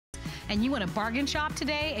and you want to bargain shop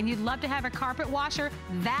today and you'd love to have a carpet washer,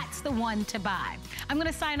 that's the one to buy. I'm going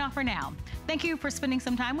to sign off for now. Thank you for spending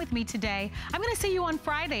some time with me today. I'm going to see you on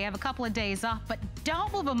Friday. I have a couple of days off, but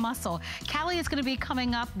don't move a muscle. Callie is going to be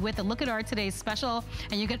coming up with a look at our today's special,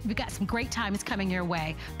 and we got some great times coming your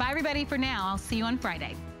way. Bye, everybody, for now. I'll see you on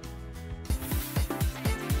Friday.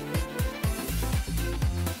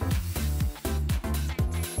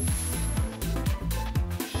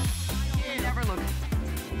 Never look.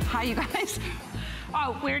 Hi, you guys.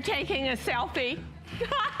 Oh, we're taking a selfie.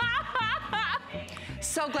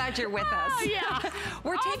 So glad you're with us. Oh, yeah.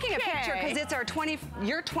 We're taking a picture because it's our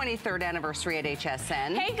your 23rd anniversary at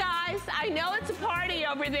HSN. Hey, guys, I know it's a party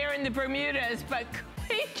over there in the Bermudas, but could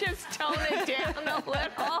we just tone it down a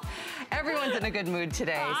little? Everyone's in a good mood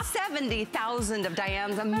today. 70,000 of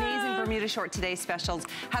Diane's amazing Bermuda Short Today specials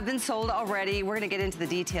have been sold already. We're going to get into the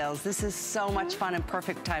details. This is so much fun and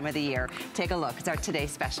perfect time of the year. Take a look. It's our Today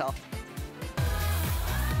special.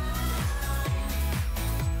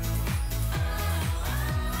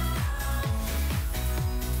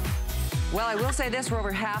 Well, I will say this, we're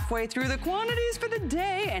over halfway through the quantities for the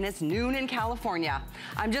day, and it's noon in California.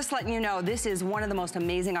 I'm just letting you know, this is one of the most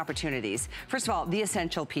amazing opportunities. First of all, the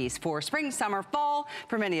essential piece for spring, summer, fall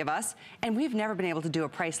for many of us, and we've never been able to do a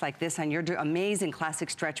price like this on your amazing classic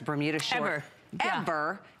stretch Bermuda short. Ever.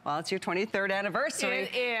 Yeah. Well, it's your 23rd anniversary.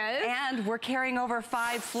 It is. And we're carrying over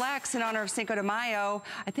 5 flex in honor of Cinco de Mayo.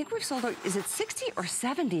 I think we've sold, is it 60 or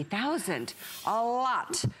 70,000? A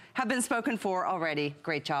lot have been spoken for already.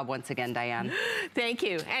 Great job once again, Diane. Thank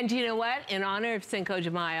you. And you know what? In honor of Cinco de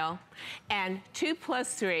Mayo, and 2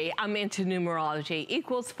 plus 3, I'm into numerology,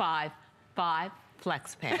 equals 5. 5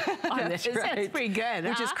 flex pay on this. That's pretty good,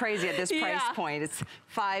 Which is crazy at this price point. It's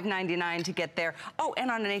 $5.99 to get there. Oh,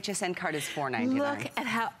 and on an HSN card is $4.99. Look at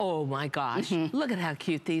how, oh my gosh, look at how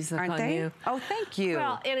cute these look on you. Oh, thank you.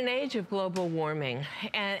 Well, in an age of global warming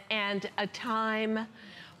and a time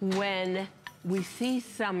when we see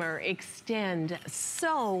summer extend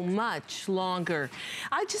so much longer,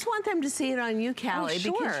 I just want them to see it on you, Callie,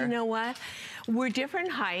 because you know what? We're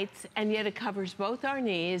different heights, and yet it covers both our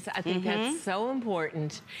knees. I think that's so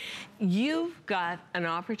important. You've got an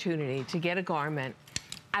opportunity to get a garment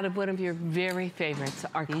out of one of your very favorites,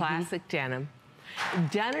 our classic denim,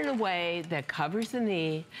 done in a way that covers the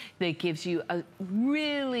knee, that gives you a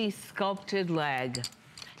really sculpted leg.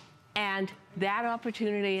 And that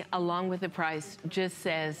opportunity, along with the price, just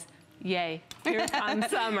says, yay, here comes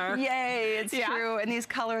summer. Yay, it's true. And these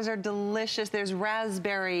colors are delicious. There's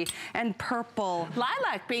raspberry and purple.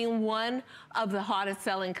 Lilac being one of the hottest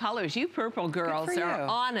selling colors. You purple girls are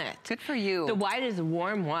on it. Good for you. The white is a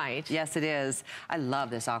warm white. Yes, it is. I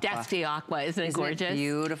love this aqua. Dusty aqua, isn't it gorgeous? It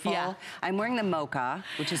beautiful? Yeah. I'm wearing the mocha,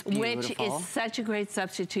 which is beautiful. Which is such a great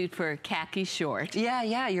substitute for a khaki short. Yeah,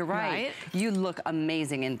 yeah, you're right. You look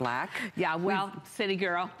amazing in black. Yeah, well, city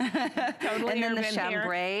girl. Totally. And then the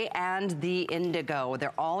chambray and the indigo.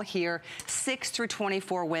 They're all here, 6 through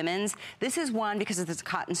 24 women's. This is one because of this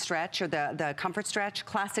cotton stretch or the comfort stretch,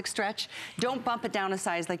 classic stretch. Don't bump it down a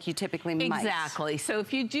size like you typically might. Exactly. So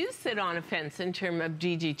if you do sit on a fence in terms of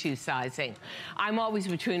DG2 sizing, I'm always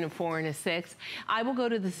between a 4 and a 6. I will go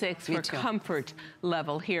to the 6 for comfort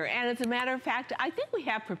level here. And as a matter of fact, I think we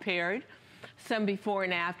have prepared some before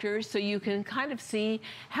and afters so you can kind of see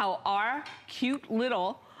how our cute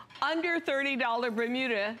little under $30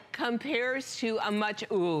 Bermuda compares to a much,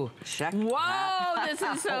 whoa, this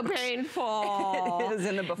is so painful. It is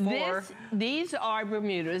in the before. These are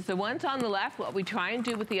Bermudas. The ones on the left, what we try and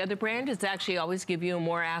do with the other brand is actually always give you a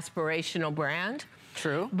more aspirational brand.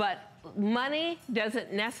 True. But money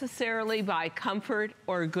doesn't necessarily buy comfort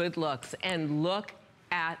or good looks. And look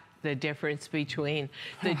at the difference between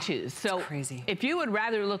the two. So crazy. If you would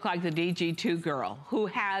rather look like the DG2 girl who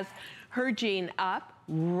has her jean up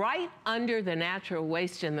right under the natural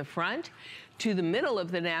waist in the front to the middle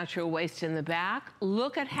of the natural waist in the back,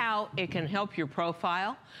 look at how it can help your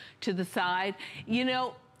profile to the side. You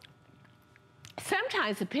know,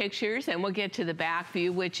 sometimes the pictures, and we'll get to the back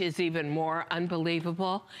view, which is even more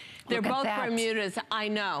unbelievable. They're both Bermudas. I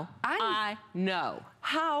know. I know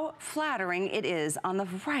how flattering it is on the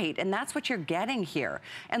right, and that's what you're getting here.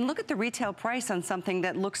 And look at the retail price on something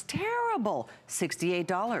that looks terrible,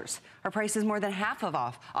 $68. Our price is more than half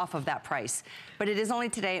off of that price. But it is only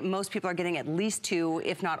today. Most people are getting at least 2,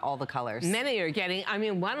 if not all the colors. Many are getting, I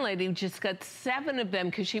mean, one lady just got 7 of them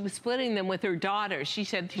because she was splitting them with her daughter. She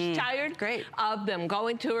said she's tired of them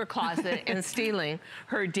going to her closet and stealing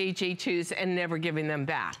her DG2s and never giving them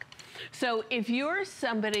back. So if you're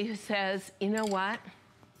somebody who says, you know what,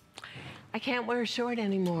 I can't wear a short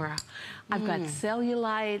anymore. I've got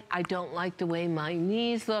cellulite. I don't like the way my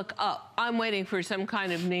knees look. Oh, I'm waiting for some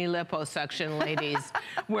kind of knee liposuction, ladies,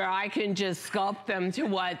 where I can just sculpt them to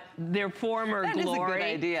what their former glory. That is a good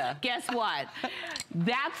idea. Guess what?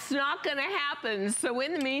 That's not gonna happen. So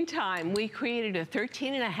in the meantime, we created a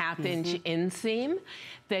 13.5-inch inseam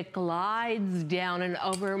that glides down and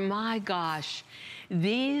over. My gosh,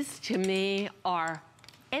 these to me are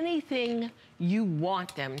anything you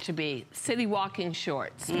want them to be. City walking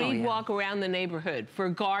shorts, speed walk around the neighborhood, for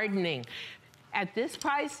gardening. At this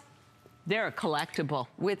price, they're a collectible.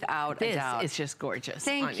 Without a doubt. It's just gorgeous.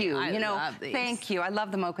 Thank you. You know, thank you. I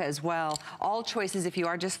love the mocha as well. All choices, if you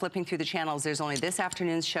are just flipping through the channels, there's only this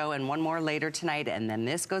afternoon's show and one more later tonight, and then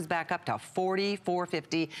this goes back up to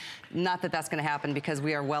 $44.50. Not that that's going to happen because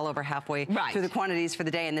we are well over halfway through the quantities for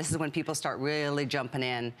the day, and this is when people start really jumping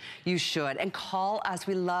in. You should. And call us.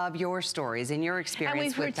 We love your stories and your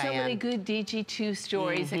experience with Diane. And we've heard so many good DG2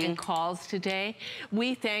 stories and calls today.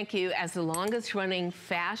 We thank you as the longest running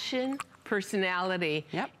fashion personality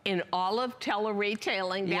in all of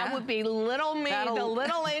tele-retailing. That would be little me, the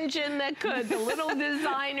little engine that could, the little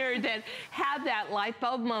designer that had that light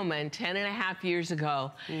bulb moment 10.5 years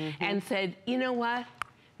ago and said, you know what?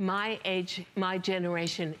 My age, my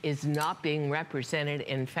generation is not being represented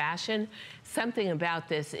in fashion. Something about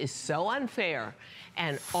this is so unfair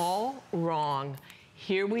and all wrong.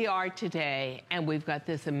 Here we are today, and we've got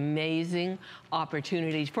this amazing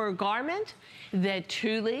opportunity for a garment that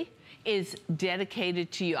truly is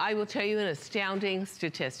dedicated to you. I will tell you an astounding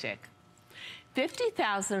statistic.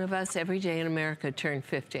 50,000 of us every day in America turn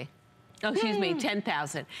 50. Oh, excuse me,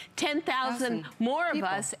 10,000. 10,000 more of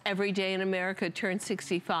us every day in America turn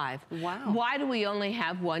 65. Wow. Why do we only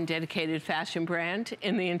have one dedicated fashion brand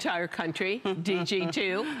in the entire country,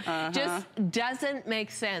 DG2? Just doesn't make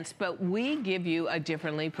sense, but we give you a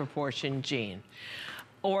differently proportioned jean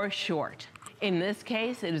or short. In this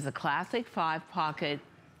case, it is a classic 5-pocket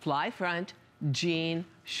fly front jean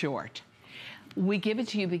short. We give it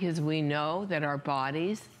to you because we know that our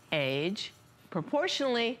bodies age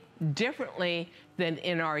proportionally differently than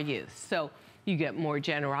in our youth. So you get more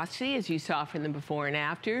generosity, as you saw from the before and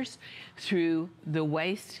afters, through the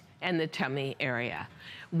waist and the tummy area.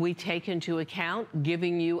 We take into account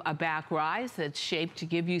giving you a back rise that's shaped to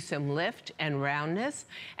give you some lift and roundness,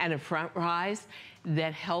 and a front rise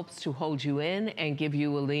that helps to hold you in and give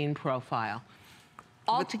you a lean profile.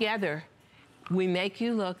 Altogether, we make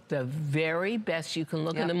you look the very best you can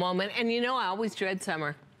look in the moment. And you know, I always dread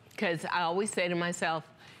summer because I always say to myself,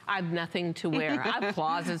 I have nothing to wear. I have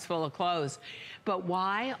closets full of clothes. But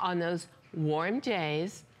why on those warm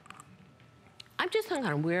days, I'm just not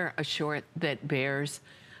gonna wear a short that bears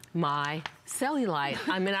my cellulite.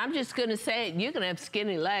 I mean, I'm just gonna say it, you can have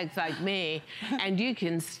skinny legs like me, and you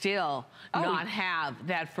can still not have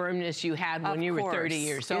that firmness you had when you were 30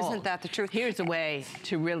 years old. Isn't that the truth? Here's a way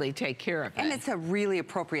to really take care of it. And it's a really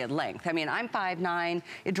appropriate length. I mean, I'm 5'9",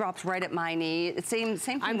 it drops right at my knee. It's same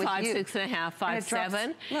thing with you. I'm 5'6.5",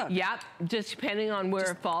 5'7". Yep, just depending on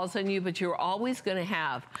where it falls on you, but you're always gonna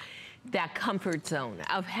have that comfort zone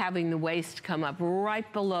of having the waist come up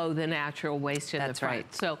right below the natural waist in the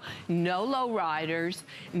front. So no low riders,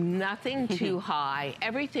 nothing too high,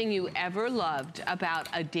 everything you ever loved about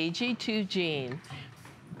a DG2 jean,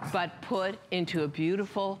 but put into a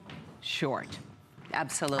beautiful short.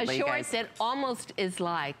 Absolutely, a short that almost is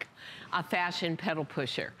like a fashion pedal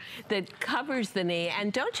pusher that covers the knee.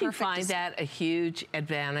 And don't you find that a huge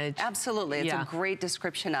advantage? Absolutely. It's a great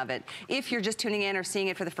description of it. If you're just tuning in or seeing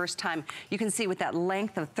it for the first time, you can see with that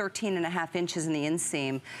length of 13.5 inches in the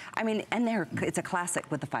inseam. I mean, and it's a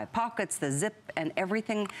classic with the 5 pockets, the zip, and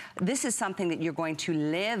everything. This is something that you're going to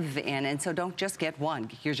live in, and so don't just get one.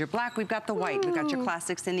 Here's your black, we've got the white, we've got your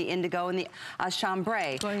classics in the indigo and the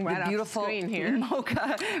chambray. Going right the beautiful off the screen here.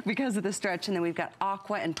 Mocha because of the stretch, and then we've got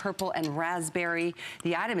aqua and purple and raspberry.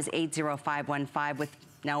 The item is 80515 with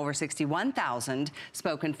now over 61,000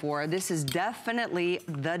 spoken for. This is definitely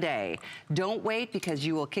the day. Don't wait, because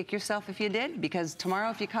you will kick yourself if you did, because tomorrow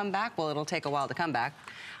if you come back, well, it'll take a while to come back.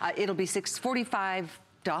 It'll be $45.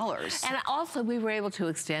 And also, we were able to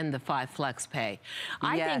extend the 5 flex pay.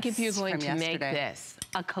 I think if you're going to make this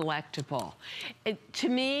a collectible, to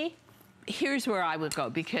me, here's where I would go,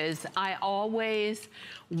 because I always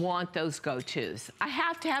want those go-tos. I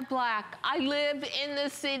have to have black. I live in the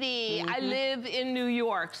city. I live in New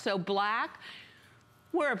York. So black,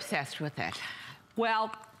 we're obsessed with it.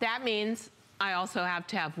 Well, that means I also have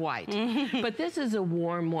to have white. But this is a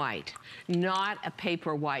warm white, not a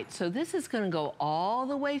paper white. So this is gonna go all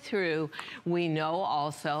the way through. We know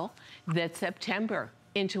also that September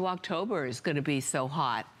into October is gonna be so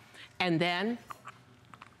hot. And then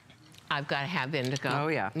I've got to have indigo. Oh,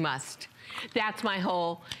 yeah. Must. That's my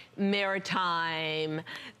whole maritime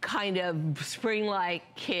kind of spring-like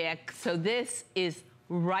kick. So this is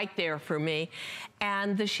right there for me.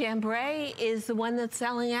 And the chambray is the one that's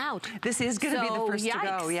selling out. This is going to be the first to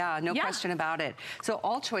go. Yeah, no Yeah. question about it. So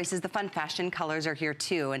all choices, the fun fashion colors are here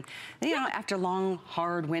too. And you know, after long,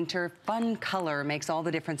 hard winter, fun color makes all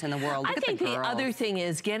the difference in the world. Look I think at the other thing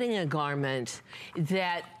is getting a garment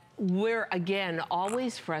that we're, again,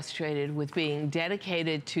 always frustrated with being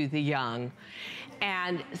dedicated to the young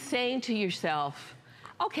and saying to yourself,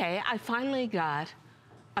 okay, I finally got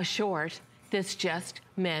a short that's just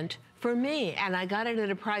meant for me. And I got it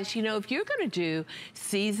at a price, you know, if you're gonna do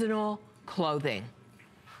seasonal clothing,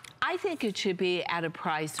 I think it should be at a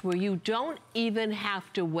price where you don't even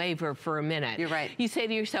have to waver for a minute. You're right. You say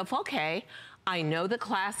to yourself, okay, I know the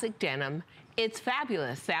classic denim, it's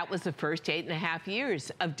fabulous. That was the first 8.5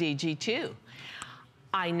 years of DG2.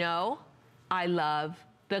 I know I love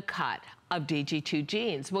the cut of DG2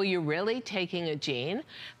 jeans. Well, you're really taking a jean,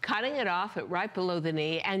 cutting it off at right below the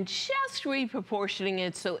knee, and just reproportioning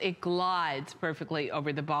it so it glides perfectly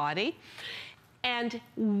over the body. And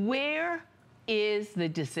where is the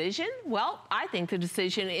decision? Well, I think the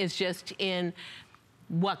decision is just in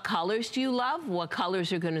what colors do you love, what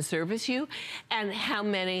colors are gonna service you, and how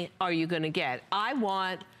many are you gonna get? I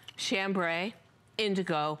want chambray,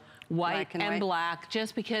 indigo, white, and black,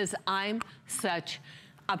 just because I'm such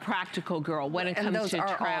a practical girl when it comes to travel. And those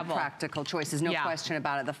are all practical choices, no question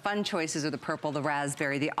about it. The fun choices are the purple, the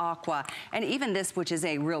raspberry, the aqua, and even this, which is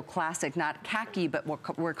a real classic, not khaki, but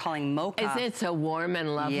what we're calling mocha. Isn't it so warm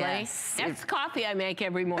and lovely? Yes. That's coffee I make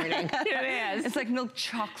every morning. It is. It's like milk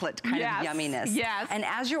chocolate kind of yumminess. Yes. And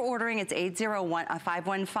as you're ordering, it's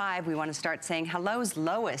 801-515. We want to start saying hellos.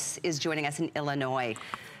 Lois is joining us in Illinois.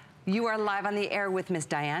 You are live on the air with Miss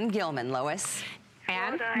Diane Gilman, Lois.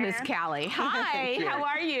 And Miss Callie. Hi, how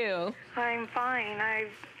are you? I'm fine.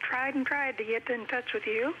 I've tried and tried to get in touch with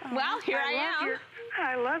you. Well, here I am.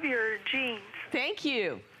 I love your jeans. Thank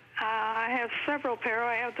you. I have several pair.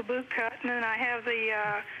 I have the boot cut, and then I have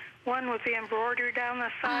the one with the embroidery down the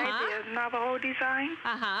side, the Navajo design.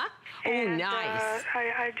 Oh, and, nice.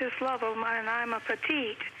 I just love them, and I'm a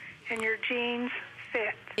petite, and your jeans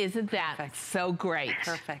fit. Isn't that so great?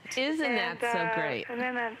 Perfect. Isn't that so great? And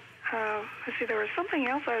then let's see, there was something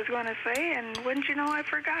else I was going to say, and wouldn't you know, I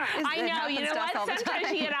forgot. I know, you know what?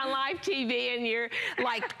 Sometimes you get on live TV and you're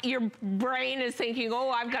like, your brain is thinking,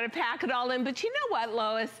 oh, I've got to pack it all in. But you know what,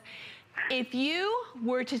 Lois? If you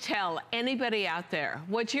were to tell anybody out there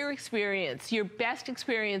what your experience, your best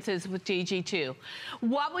experiences with DG2,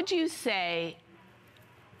 what would you say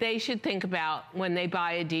they should think about when they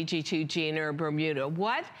buy a DG2 jean or a Bermuda?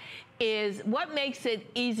 What makes it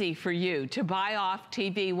easy for you to buy off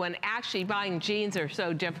TV when actually buying jeans are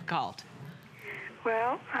so difficult?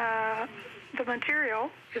 Well, the material,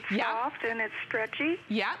 it's soft and it's stretchy.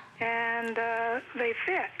 Yeah. And they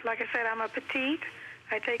fit. Like I said, I'm a petite.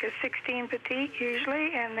 I take a 16 petite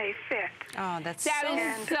usually, and they fit. Oh, that's so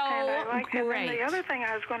And I like great. And then the other thing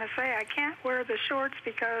I was going to say, I can't wear the shorts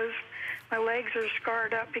because my legs are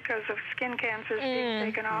scarred up because of skin cancers being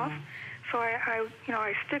taken off. So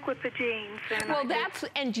I stick with the jeans. And well,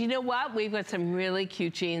 and you know what? We've got some really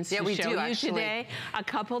cute jeans to show you today. A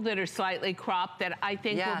couple that are slightly cropped that I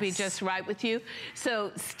think will be just right with you.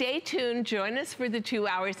 So stay tuned. Join us for the 2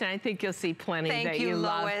 hours, and I think you'll see plenty that you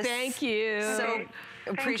love. Lois. Thank you. So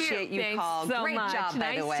appreciate you, Paul. So Great much. job,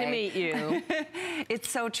 by the way. Nice to meet you. It's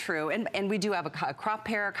so true. And we do have a crop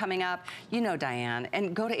pair coming up. You know, Diane.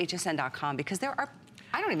 And go to hsn.com because there are,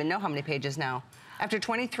 I don't even know how many pages now. After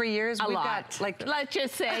 23 years, we've got like... Let's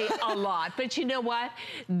just say a lot. But you know what?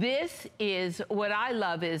 This is, what I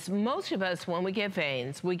love is most of us, when we get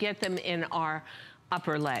veins, we get them in our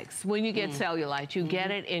upper legs. When you get cellulite, you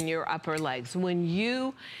get it in your upper legs.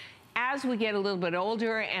 As we get a little bit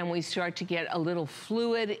older and we start to get a little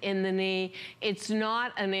fluid in the knee, it's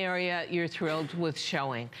not an area you're thrilled with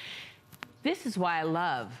showing. This is why I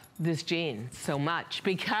love this jean so much,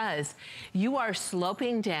 because you are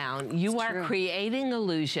sloping down, you are creating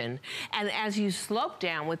illusion, and as you slope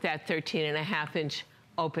down with that 13.5-inch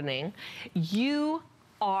opening, you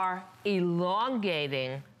are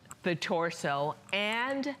elongating the torso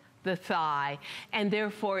and the thigh, and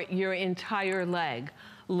therefore your entire leg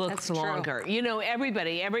looks longer. You know,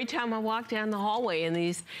 every time I walk down the hallway in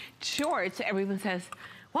these shorts, everyone says,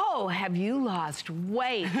 whoa, have you lost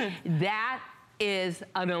weight? That is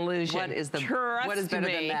an illusion. What is better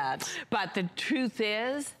than that? But the truth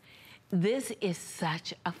is, This is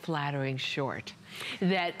such a flattering short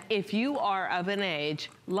that if you are of an age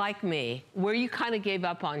like me, where you kind of gave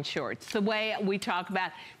up on shorts, the way we talk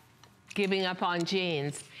about giving up on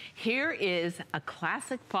jeans, here is a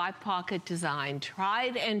classic 5-pocket design,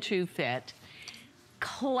 tried and true fit,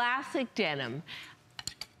 classic denim.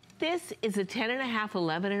 This is a 10.5,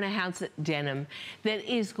 11.5 denim that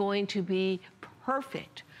is going to be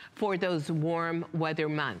perfect for those warm weather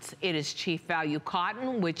months. It is chief value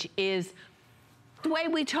cotton, which is the way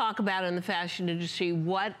we talk about in the fashion industry,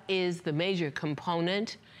 what is the major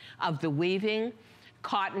component of the weaving?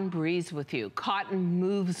 Cotton breathes with you, cotton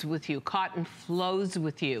moves with you, cotton flows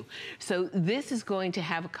with you. So this is going to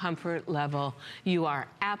have a comfort level you are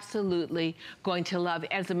absolutely going to love.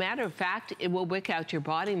 As a matter of fact, it will wick out your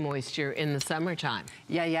body moisture in the summertime.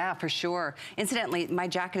 Yeah, for sure. Incidentally, my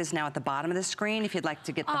jacket is now at the bottom of the screen if you'd like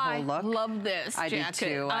to get the whole look. I love this jacket. I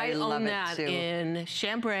do too. I love own it that too. in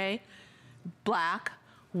chambray, black,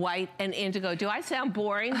 white, and indigo. Do I sound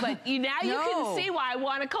boring? But you can see why I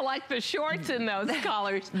want to collect the shorts in those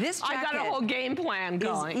colors. This jacket I got a whole game plan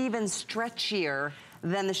going. Is even stretchier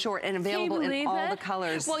than the short and available in all the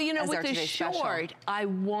colors. Well, you know, with the short, I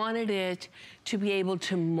wanted it to be able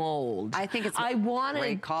to mold. I think it's I wanted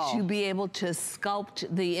great call. to be able to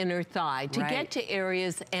sculpt the inner thigh, to get to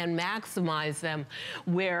areas and maximize them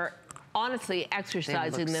where honestly,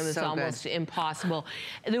 exercising them is almost impossible.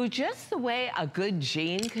 Just the way a good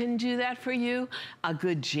jean can do that for you, a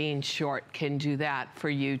good jean short can do that for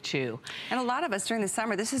you too. And a lot of us during the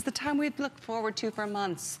summer, this is the time we've looked forward to for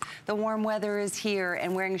months. The warm weather is here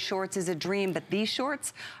and wearing shorts is a dream, but these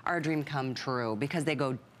shorts are a dream come true because they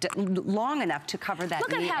go long enough to cover that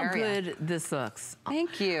knee area. Look at how good this looks.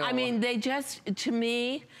 Thank you. I mean, they just, to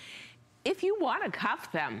me, if you want to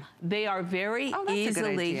cuff them, they are very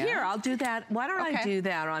easily. Here, I'll do that. Why don't I do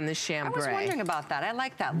that on the chambray? I was wondering about that. I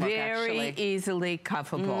like that look, actually. Very easily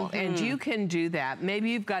cuffable. And you can do that.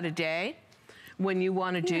 Maybe you've got a day when you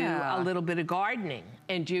want to do a little bit of gardening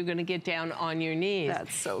and you're going to get down on your knees.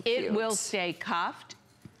 That's so cute. It will stay cuffed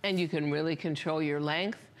and you can really control your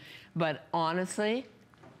length. But honestly,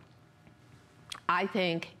 I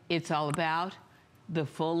think it's all about the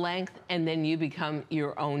full length, and then you become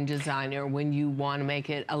your own designer when you want to make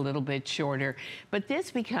it a little bit shorter. But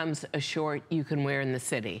this becomes a short you can wear in the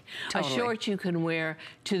city. Totally. A short you can wear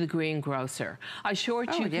to the greengrocer. A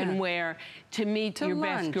short you can wear to meet your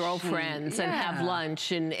best girlfriends and have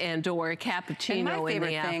lunch and or a cappuccino in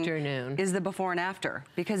the afternoon. Is the before and after,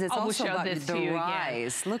 because it's also about the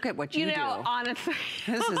rise. Look at what you do. You know, honestly,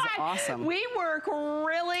 this is awesome. We work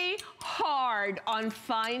really hard on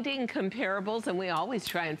finding comparables, and we always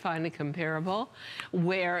try and find a comparable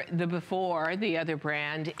where the before, the other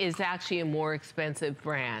brand, is actually a more expensive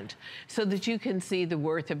brand, so that you can see the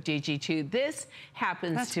worth of DG2. This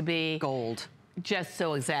happens to be gold. Just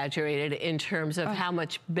so exaggerated in terms of how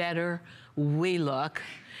much better we look,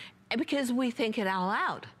 because we think it all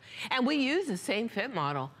out. And we use the same fit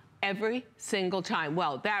model every single time.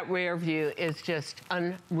 Well, that rear view is just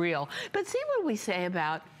unreal. But see what we say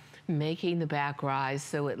about making the back rise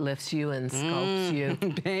so it lifts you and sculpts you.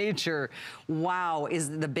 Major. Wow is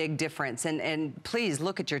the big difference. And please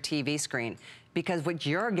look at your TV screen, because what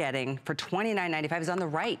you're getting for $29.95 is on the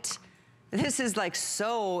right. This is like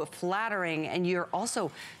so flattering, and you're also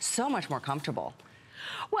so much more comfortable.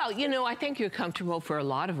 Well, you know, I think you're comfortable for a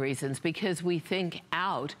lot of reasons, because we think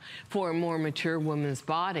out for a more mature woman's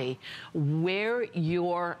body where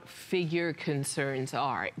your figure concerns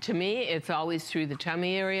are. To me, it's always through the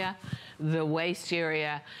tummy area, the waist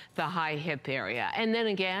area, the high hip area. And then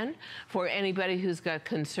again, for anybody who's got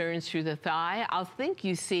concerns through the thigh, I think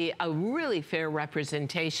you see a really fair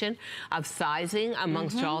representation of sizing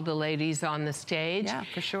amongst all the ladies on the stage. Yeah,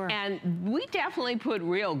 for sure. And we definitely put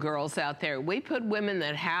real girls out there. We put women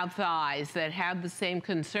that have thighs, that have the same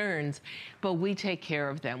concerns, but we take care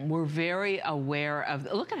of them. We're very aware of,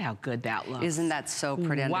 look at how good that looks. Isn't that so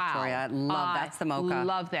pretty, Victoria? I love, that's the mocha.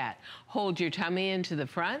 Love that. Hold your tummy into the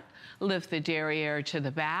front, lift the derriere to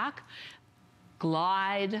the back,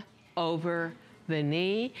 glide over the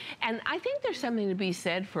knee. And I think there's something to be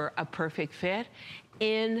said for a perfect fit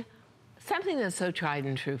in something that's so tried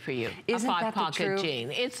and true for you. Isn't a 5-pocket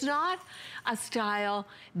jean. It's not a style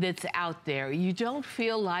that's out there. You don't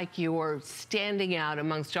feel like you're standing out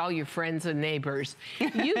amongst all your friends and neighbors.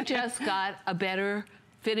 You've just got a better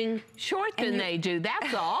fitting short than they do,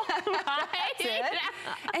 that's all. Right? That's it.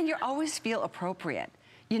 And you always feel appropriate.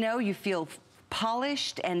 You know, you feel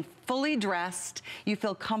polished and fully dressed. You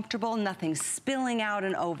feel comfortable, nothing spilling out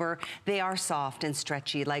and over. They are soft and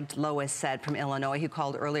stretchy, like Lois said from Illinois, who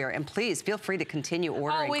called earlier. And please feel free to continue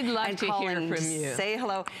ordering. Oh, we'd love to hear from you. Say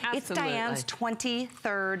hello. Absolutely. It's Diane's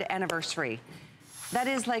 23rd anniversary. That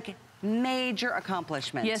is like major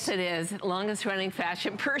accomplishment. Yes, it is. Longest running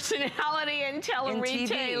fashion personality in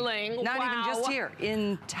tele-retailing. Not even just here,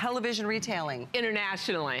 in television retailing.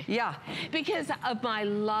 Internationally. Yeah. Because of my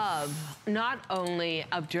love, not only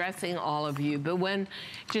of dressing all of you, but when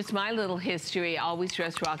just my little history, always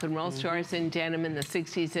dressed rock and roll stars in denim in the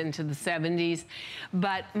 60s into the 70s.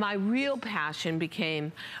 But my real passion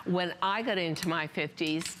became when I got into my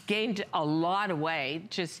 50s, gained a lot of weight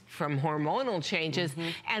just from hormonal changes,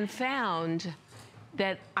 and found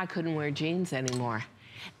that I couldn't wear jeans anymore.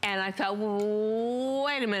 And I thought, well,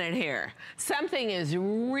 wait a minute here. Something is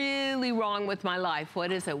really wrong with my life.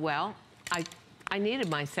 What is it? Well, I needed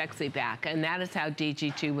my sexy back, and that is how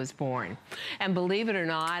DG2 was born. And believe it or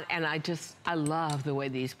not, and I love the way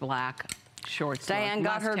these black shorts Diane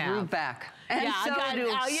got her groove back. And yeah, so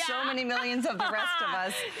do so many millions of the rest of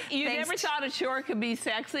us. You never thought a short could be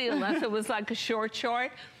sexy unless it was like a short.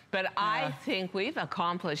 But I think we've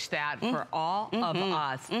accomplished that for all of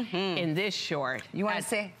us in this short. You want to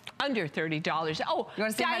say? Under $30. Oh, you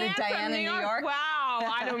want to say hi to Diane in New York? Wow,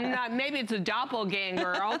 I don't know. Maybe it's a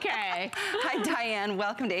doppelganger. Okay. Hi, Diane.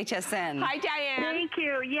 Welcome to HSN. Hi, Diane. Thank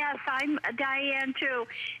you. Yes, I'm Diane too.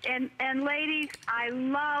 And ladies, I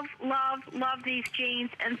love these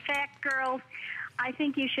jeans. In fact, girls, I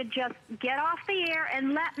think you should just get off the air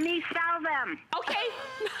and let me sell them. Okay.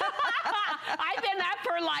 I've been up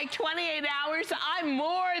for like 28 hours. I'm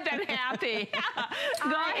more than happy.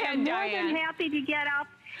 Go ahead, Diane. I'm more than happy to get up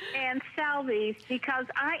and sell these because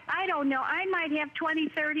I don't know, I might have 20,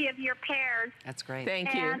 30 of your pairs. That's great.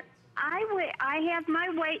 Thank you. And I have my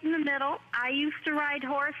weight in the middle. I used to ride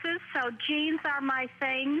horses, so jeans are my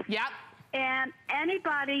thing. Yep. And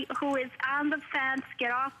anybody who is on the fence,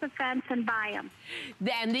 get off the fence and buy them.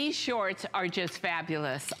 And these shorts are just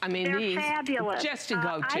fabulous. I mean, they're fabulous. Just to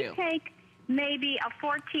go to. I take maybe a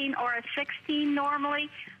 14 or a 16 normally,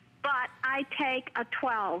 but I take a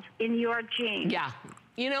 12 in your jeans. Yeah.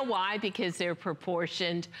 You know why? Because they're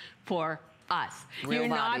proportioned for us. Real You're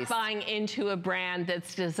bodies. not buying into a brand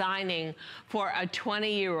that's designing for a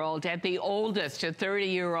 20-year-old, at the oldest, a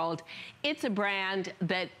 30-year-old. It's a brand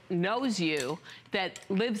that knows you, that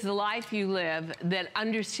lives the life you live, that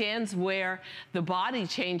understands where the body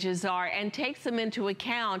changes are and takes them into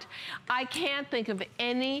account. I can't think of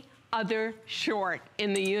any other short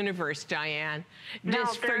in the universe, Diane.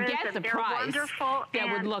 Just forget the price that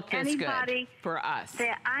would look this good for us.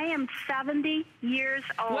 I am 70 years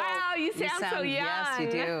old. Wow, you sound so young. Yes, you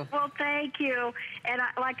do. Well, thank you. And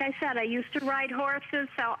like I said, I used to ride horses,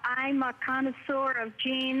 so I'm a connoisseur of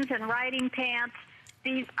jeans and riding pants.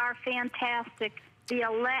 These are fantastic. The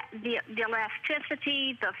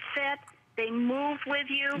elasticity, the fit, they move with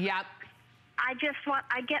you. Yep. I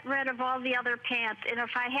get rid of all the other pants. And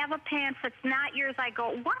if I have a pants that's not yours, I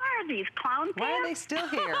go, what are these, clown pants? Why are they still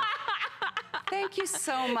here? Thank you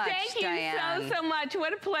so much, Diane. Thank you so much.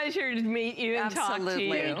 What a pleasure to meet you and talk to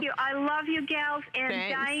you. Thank you. I love you, gals. And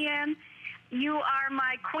Thanks. Diane, you are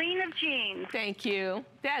my queen of jeans. Thank you.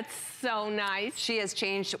 That's so nice. She has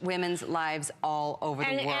changed women's lives all over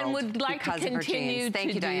the world. And would like to continue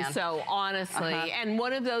to do so, honestly. And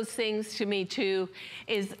one of those things to me, too,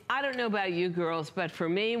 is, I don't know about you girls, but for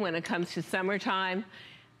me, when it comes to summertime,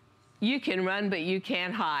 you can run, but you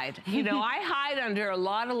can't hide. You know, I hide under a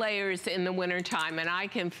lot of layers in the wintertime, and I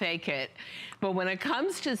can fake it. But when it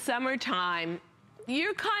comes to summertime,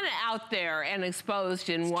 you're kind of out there and exposed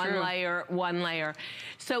in one layer.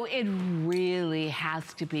 So it really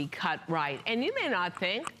has to be cut right. And you may not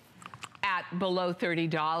think at below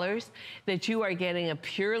 $30 that you are getting a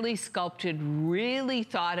purely sculpted, really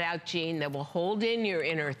thought out jean that will hold in your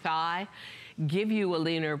inner thigh, give you a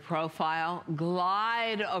leaner profile,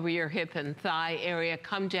 glide over your hip and thigh area,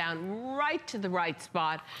 come down right to the right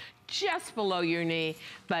spot, just below your knee,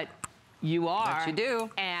 but you are. What you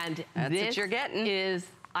do. And that's this what you're getting. Is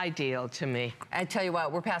ideal to me. I tell you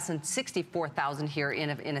what, we're passing 64,000 here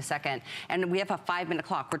in a second, and we have a 5-minute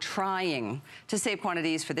clock. We're trying to save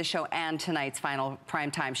quantities for this show and tonight's final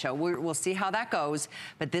primetime show. We'll see how that goes,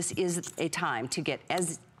 but this is a time to get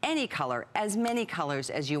as any color, as many colors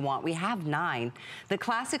as you want. We have 9. The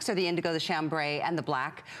classics are the indigo, the chambray, and the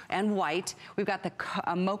black and white. We've got the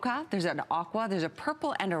mocha, there's an aqua, there's a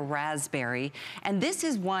purple, and a raspberry. And this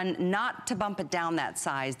is one not to bump it down that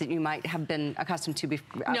size that you might have been accustomed to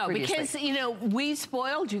no, previously. because, you know, we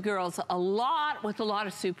spoiled you girls a lot with a lot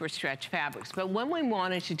of super stretch fabrics. But when we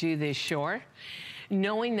wanted to do this short,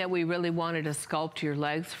 knowing that we really wanted to sculpt your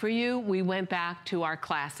legs for you, we went back to our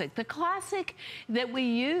classic. The classic that we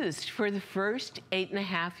used for the first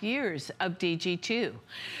 8.5 years of DG2.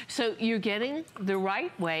 So you're getting the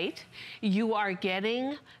right weight, you are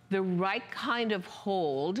getting the right kind of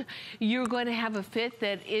hold, you're going to have a fit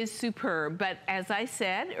that is superb. But as I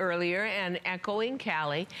said earlier, and echoing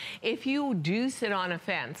Callie, if you do sit on a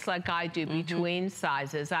fence like I do between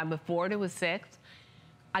sizes, I'm a 4 to a 6,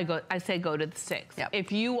 I say go to the 6. Yep. If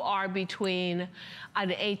you are between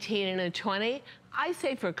an 18 and a 20, I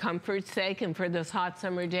say for comfort's sake and for those hot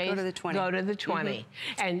summer days, go to the 20. Go to the 20.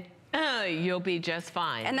 And you'll be just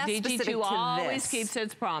fine. And that's specific DG2 to always this. keeps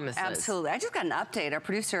its promises. Absolutely. I just got an update. Our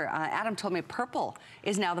producer, Adam, told me purple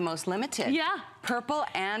is now the most limited. Yeah. Purple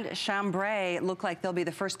and chambray look like they'll be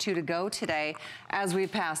the first 2 to go today as we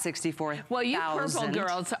pass 64,000. Well, you purple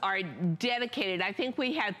girls are dedicated. I think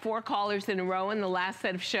we had 4 callers in a row in the last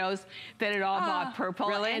set of shows that had all bought purple.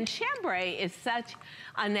 Really? And chambray is such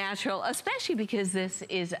a natural, especially because this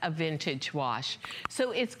is a vintage wash. So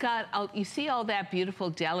it's got, you see all that beautiful,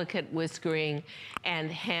 delicate whiskering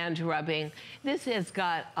and hand rubbing. This has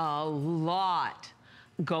got a lot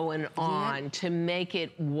going on to make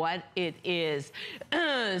it what it is.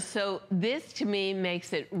 So this to me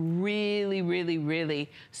makes it really, really, really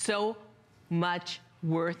so much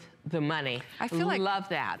worth the money. I feel like love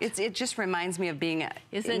that. It just reminds me of being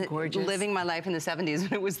Isn't it gorgeous? Living my life in the 70s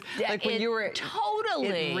when it was like when you were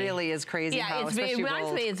totally. It really is crazy how it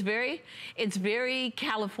reminds me. It's very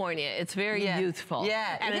California. It's very youthful.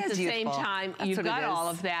 Yeah, and at the same youthful. time, That's you've got what it all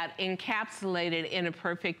is. of that encapsulated in a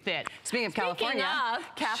perfect fit. Speaking of California,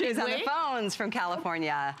 Kathy's on the phones from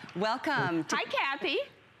California. Welcome. Hi, Kathy.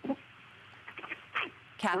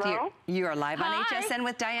 Kathy, Hello? you are live on Hi. HSN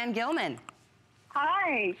with Diane Gilman.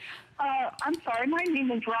 Hi. I'm sorry. My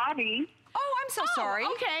name is Robbie. Oh, I'm so sorry.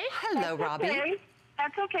 Okay. Hello, Robbie. Okay.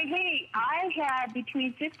 That's okay. Hey, I had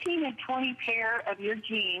between 15 and 20 pair of your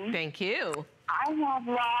jeans. Thank you. I have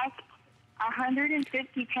lost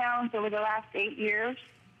 150 pounds over the last 8 years.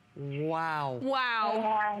 Wow.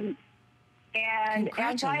 Wow. And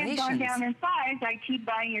as I have gone Congratulations. down in size, I keep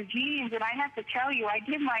buying your jeans. And I have to tell you, I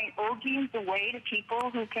give my old jeans away to people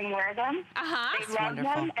who can wear them. They love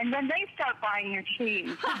wonderful. them. And then they start buying your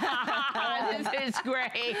jeans. This is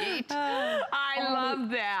great. I love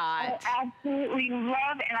that. I absolutely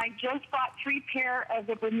love, and I just bought 3 pair of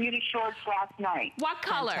the Bermuda shorts last night. What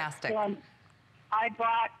color? Fantastic. I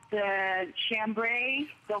bought the chambray,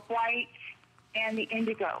 the white, and the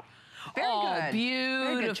indigo. Very good.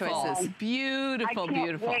 Beautiful. Very good choices. Beautiful,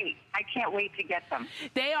 beautiful. I can't wait to get them.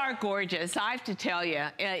 They are gorgeous. I have to tell you,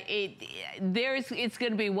 it's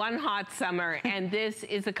going to be one hot summer, and this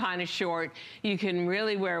is the kind of short you can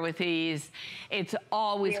really wear with ease. It's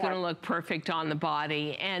always going to look perfect on the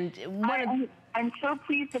body. And I'm so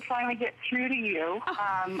pleased to finally get through to you.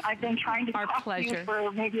 I've been trying to talk to you for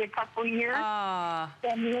maybe a couple of years.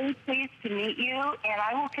 I'm really pleased to meet you, and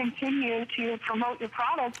I will continue to promote your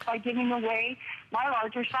products by giving away my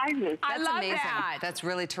larger sizes. That's amazing. That. That's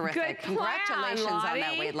really terrific. Good plan, Congratulations on that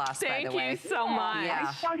Lottie. weight loss, by the way. Thank you so much. Yeah.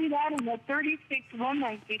 I started out in the 36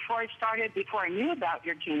 women's before I knew about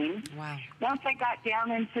your jeans. Wow. Once I got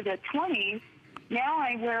down into the 20s, now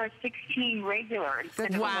I wear a 16 regular.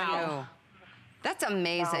 Good for Wow. you. That's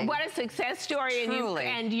amazing. What a success story. Truly.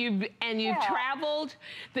 And you've traveled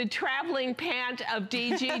the traveling pant of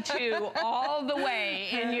DG2 all the way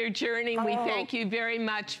in your journey. We thank you very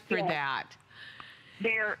much for that.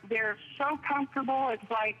 They're so comfortable. It's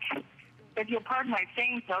like, if you'll pardon my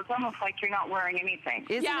saying so, it's almost like you're not wearing anything.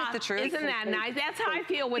 Isn't it the truth? Isn't that nice? That's how I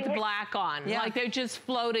feel with the black on. Yeah. Like they're just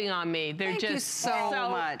floating on me. They're Thank you just so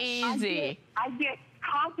much. easy. I get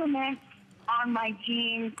compliments on my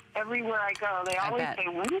jeans everywhere I go. They always bet. say,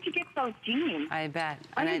 where did you get those jeans? I bet.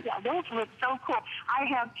 Those look so cool. I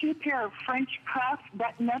have 2 pair of French cuff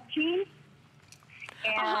button-up jeans.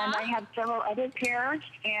 And I have several other pairs,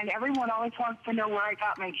 and everyone always wants to know where I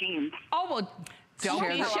got my jeans. Oh, well, don't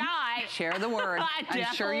be shy. Share the word.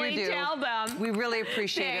 I'm sure you do. Tell them. We really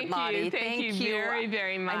appreciate it, Lottie. Thank you very,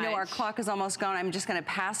 very much. I know our clock is almost gone. I'm just going to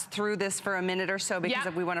pass through this for a minute or so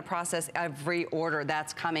because we want to process every order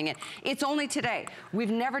that's coming in. It's only today.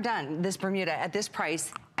 We've never done this Bermuda at this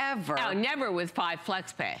price ever. No, never with 5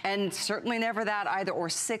 FlexPay. And certainly never that either, or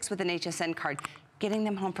 6 with an HSN card. getting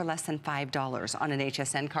them home for less than $5 on an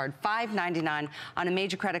HSN card, $5.99 on a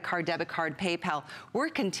major credit card, debit card, PayPal. We're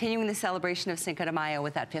continuing the celebration of Cinco de Mayo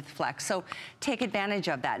with that 5th flex. So take advantage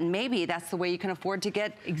of that. And maybe that's the way you can afford to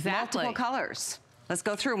get multiple colors. Let's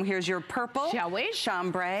go through them. Here's your purple, shall we?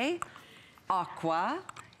 Chambray, aqua,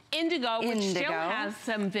 Indigo, which still has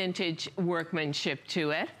some vintage workmanship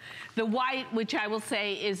to it. The white, which I will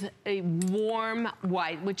say is a warm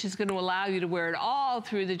white, which is going to allow you to wear it all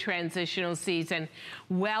through the transitional season,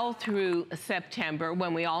 well through September,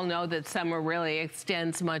 when we all know that summer really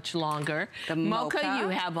extends much longer. The mocha you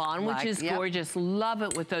have on, which is gorgeous. Love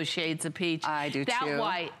it with those shades of peach. I do too. That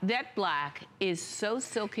white, that black is so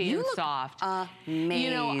silky and soft. Amazing. You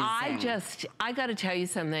know, I got to tell you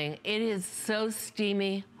something. It is so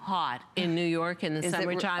steamy hot in New York in the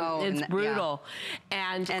summertime. It's brutal.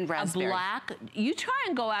 And a black, you try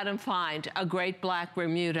and go out and find a great black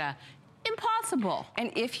Bermuda. Impossible.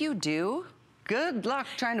 And if you do, good luck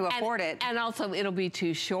trying to afford it. And also, it'll be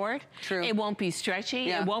too short. True. It won't be stretchy.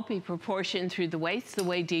 It won't be proportioned through the waist the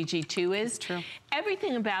way DG2 is. True.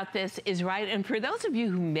 Everything about this is right. And for those of you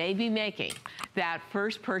who may be making that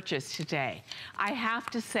first purchase today, I have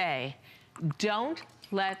to say, don't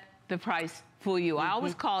let the price fool you. I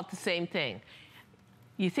always call it the same thing.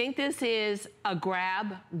 You think this is a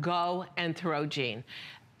grab, go, and throw jean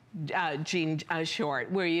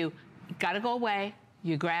short, where you gotta go away,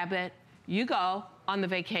 you grab it, you go on the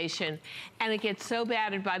vacation, and it gets so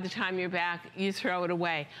battered by the time you're back, you throw it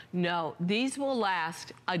away. No, these will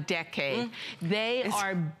last a decade. They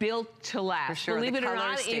are built to last. Sure. Believe it or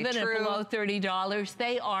not, even at below $30,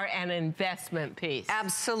 they are an investment piece.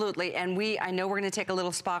 Absolutely, and I know we're gonna take a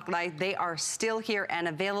little spotlight. They are still here and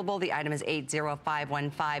available. The item is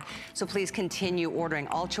 80515, so please continue ordering.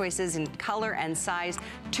 All choices in color and size,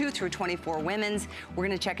 2 through 24 women's. We're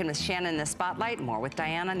gonna check in with Shannon in the spotlight. More with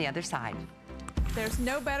Diane on the other side. There's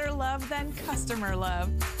no better love than customer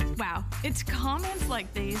love. Wow, it's comments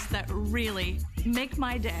like these that really make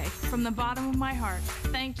my day. From the bottom of my heart,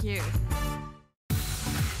 thank you.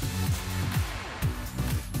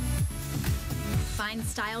 Find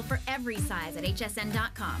style for every size at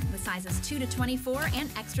hsn.com with sizes 2 to 24 and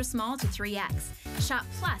extra small to 3X. Shop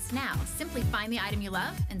Plus now. Simply find the item you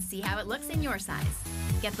love and see how it looks in your size.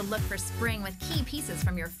 Get the look for spring with key pieces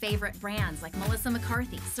from your favorite brands like Melissa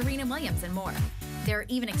McCarthy, Serena Williams, and more. There are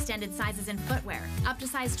even extended sizes in footwear, up to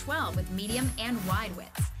size 12 with medium and wide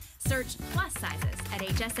widths. Search Plus sizes at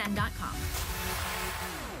hsn.com.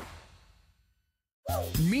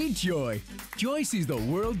 Meet Joy. Joy sees the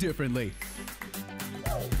world differently.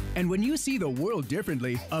 And when you see the world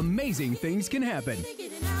differently, amazing things can happen.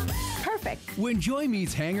 Perfect. When Joy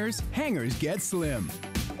meets hangers, hangers get slim.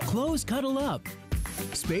 Clothes cuddle up.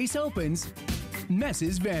 Space opens.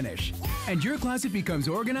 Messes vanish. And your closet becomes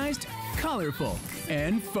organized, colorful,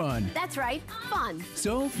 and fun. That's right, fun.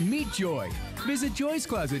 So meet Joy. Visit Joy's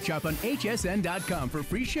Closet Shop on hsn.com for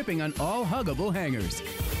free shipping on all huggable hangers.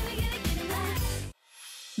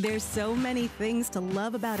 There's so many things to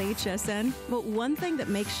love about HSN, but one thing that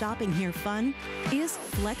makes shopping here fun is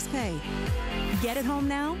FlexPay. Get it home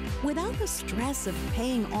now without the stress of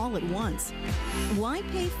paying all at once. Why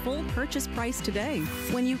pay full purchase price today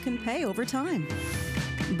when you can pay over time?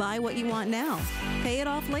 Buy what you want now, pay it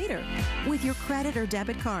off later with your credit or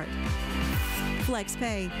debit card.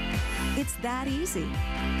 FlexPay. It's that easy.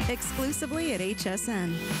 Exclusively at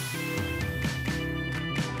HSN.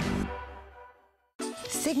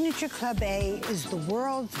 Signature Club A is the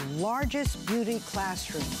world's largest beauty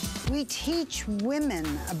classroom. We teach women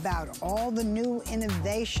about all the new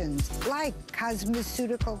innovations like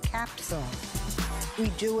cosmeceutical capsule. We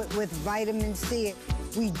do it with vitamin C.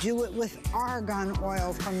 We do it with argan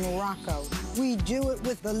oil from Morocco. We do it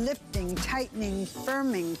with the lifting, tightening,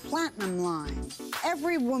 firming platinum line.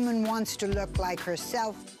 Every woman wants to look like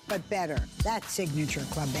herself, but better. That's Signature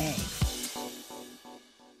Club A.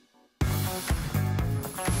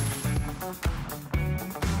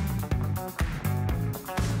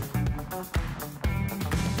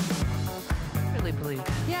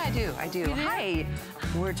 Yeah, I do. Hi.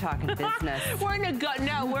 We're talking business.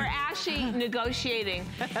 we're actually negotiating.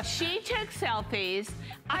 She took selfies.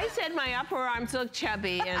 I said my upper arms look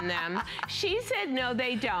chubby in them. She said no,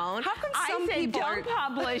 they don't. How come some people don't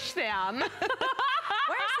publish them?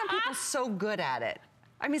 Why are some people so good at it?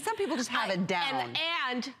 I mean, some people just have it down.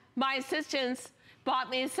 And my assistants bought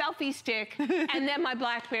me a selfie stick, and then my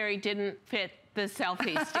BlackBerry didn't fit the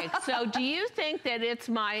selfie stick. So do you think that it's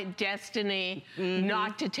my destiny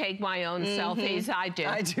not to take my own selfies? I do.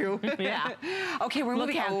 I do. Yeah. Okay, we're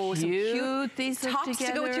moving on. Look how cute these look tops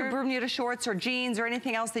together. to go with your Bermuda shorts or jeans or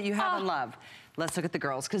anything else that you have and love. Let's look at the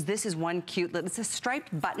girls, because this is one cute, it's a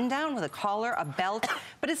striped button down with a collar, a belt,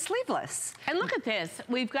 but it's sleeveless. And look at this.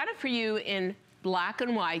 We've got it for you in black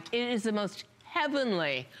and white. It is the most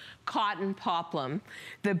heavenly cotton poplin.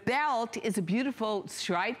 The belt is a beautiful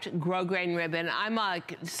striped grosgrain ribbon. I'm a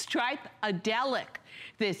stripe-adelic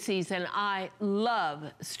this season. I love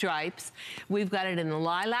stripes. We've got it in the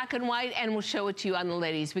lilac and white, and we'll show it to you on the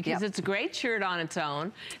ladies because it's a great shirt on its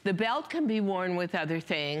own. The belt can be worn with other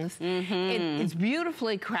things. It's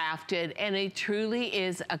beautifully crafted, and it truly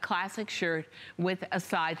is a classic shirt with a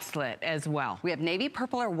side slit as well. We have navy,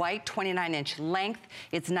 purple, or white, 29-inch length.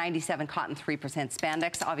 It's 97 cotton, 3%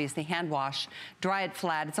 spandex, obviously hand wash, dry it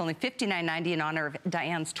flat. It's only $59.90 in honor of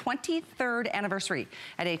Diane's 23rd anniversary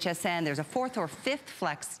at HSN. There's a 4th or 5th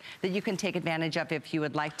flex that you can take advantage of if you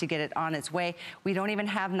would like to get it on its way. We don't even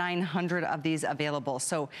have 900 of these available.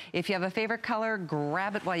 So if you have a favorite color,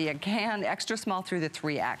 grab it while you can. Extra small through the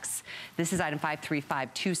 3X. This is item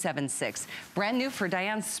 535276. Brand new for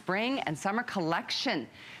Diane's spring and summer collection.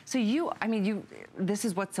 So this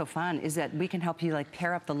is what's so fun, is that we can help you like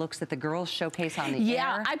pair up the looks that the girls showcase on the air.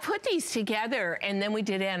 Yeah, I put these together and then we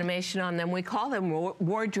did animation on them. We call them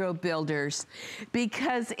wardrobe builders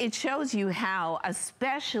because it shows you how,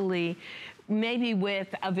 especially maybe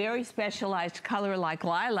with a very specialized color like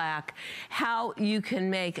lilac, how you can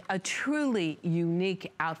make a truly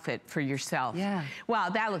unique outfit for yourself. Yeah. Wow,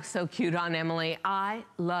 that looks so cute on Emily. I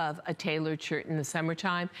love a tailored shirt in the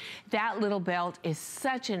summertime. That little belt is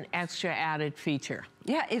such an extra added feature.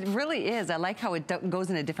 Yeah, it really is. I like how it goes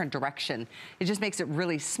in a different direction. It just makes it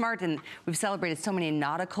really smart, and we've celebrated so many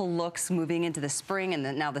nautical looks moving into the spring and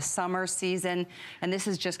now the summer season, and this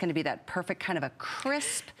is just going to be that perfect kind of a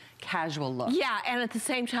crisp, casual look. Yeah, and at the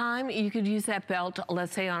same time, you could use that belt,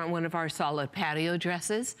 let's say on one of our solid patio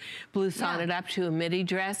dresses, blouson it up to a midi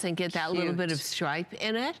dress and get that little bit of stripe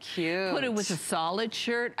in it. Cute. Put it with a solid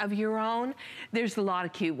shirt of your own. There's a lot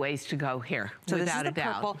of cute ways to go here, so without this is the a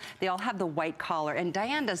doubt. purple. They all have the white collar, and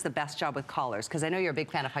Diane does the best job with collars, because I know you're a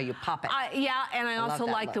big fan of how you pop it. Yeah, and I also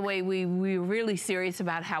like the way we're really serious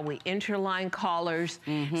about how we interline collars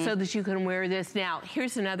so that you can wear this. Now,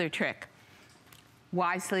 here's another trick.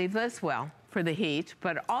 Why sleeveless? Well, for the heat,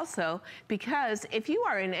 but also because if you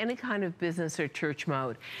are in any kind of business or church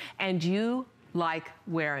mode and you like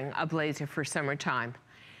wearing a blazer for summertime,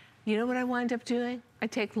 you know what I wind up doing? I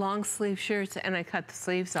take long sleeve shirts and I cut the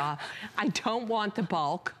sleeves off. I don't want the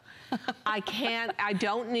bulk. I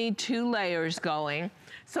don't need 2 layers going.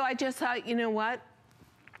 So I just thought, you know what?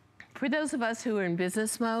 For those of us who are in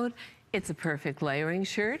business mode, it's a perfect layering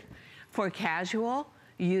shirt. For casual,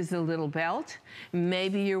 use a little belt.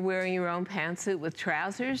 Maybe you're wearing your own pantsuit with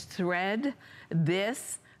trousers. Thread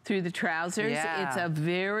this through the trousers. Yeah. It's a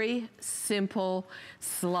very simple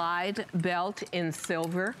slide belt in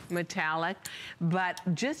silver, metallic, but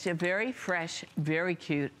just a very fresh, very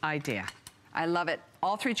cute idea. I love it.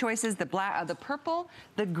 All 3 choices, the black, the purple,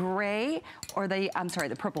 the gray, or the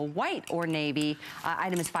purple, white, or navy.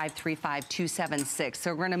 Item is 535276.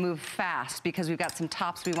 So we're gonna move fast because we've got some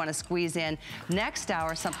tops we wanna squeeze in. Next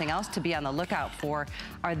hour, something else to be on the lookout for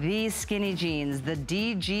are these skinny jeans, the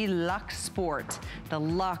DG Luxe Sport, the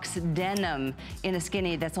Luxe Denim in a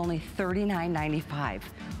skinny that's only $39.95.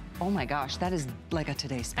 Oh my gosh, that is like a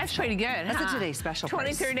Today Special. That's pretty good, That's a Today Special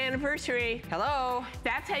price. 23rd anniversary. Hello.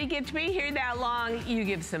 That's how you get to be here that long. You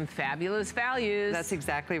give some fabulous values. That's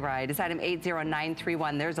exactly right. It's item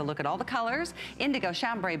 80931. There's a look at all the colors: indigo,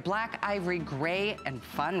 chambray, black, ivory, gray, and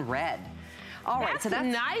fun red. All right, so that's a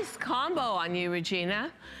nice combo on you,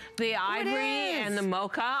 Regina. The ivory and the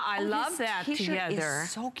mocha. I love that together.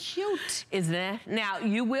 Is so cute. Isn't it? Now,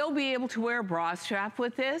 you will be able to wear a bra strap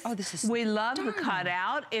with this. Oh, this is We love the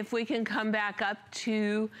cutout. If we can come back up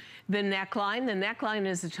to the neckline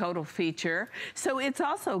is a total feature. So it's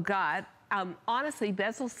also got honestly,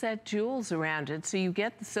 bezel set jewels around it. So you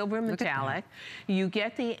get the silver metallic, you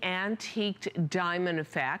get the antiqued diamond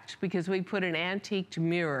effect because we put an antiqued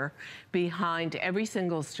mirror behind every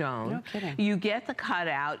single stone. No kidding. You get the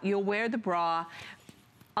cutout, you'll wear the bra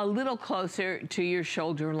a little closer to your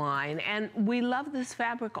shoulder line. And we love this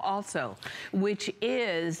fabric also, which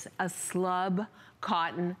is a slub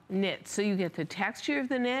cotton knit. So you get the texture of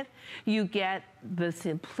the knit, you get the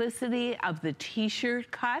simplicity of the t-shirt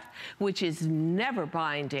cut, which is never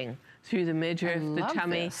binding through the midriff, the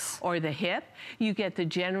tummy, or the hip. You get the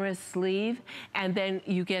generous sleeve, and then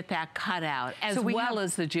you get that cutout, as well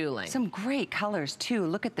as the jeweling. Some great colors, too.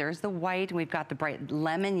 Look at, there's the white, and we've got the bright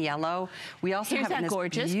lemon yellow. We also have that this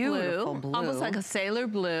gorgeous beautiful blue. Almost like a sailor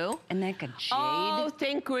blue. And like a jade. Oh,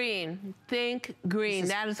 think green. Think green.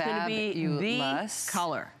 That is going to be the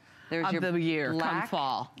color There's of the year black, come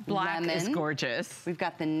fall. Black lemon. is gorgeous. We've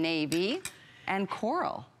got the navy and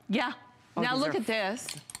coral. Yeah. Oh, now look at this.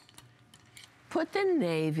 Put the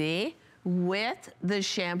navy with the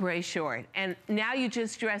chambray short. And now you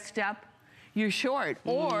just dressed up your short.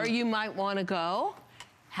 Or you might want to go,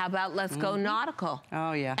 how about let's go nautical?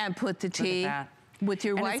 Oh, yeah. And put the tee with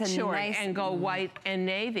your white short and go white and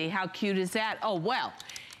navy. How cute is that? Oh, well.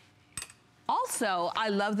 Also, I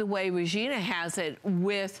love the way Regina has it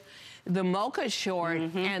with the mocha short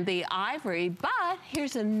and the ivory, but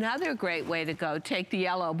here's another great way to go. Take the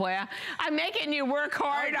yellow. Boy, I'm making you work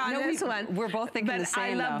hard on this one. We're both thinking the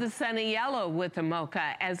same, I love the sunny yellow with the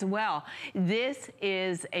mocha as well. This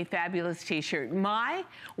is a fabulous t-shirt. My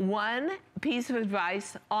one piece of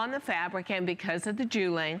advice on the fabric, and because of the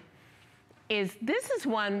jeweling, is this is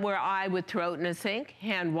one where I would throw it in a sink,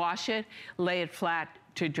 hand wash it, lay it flat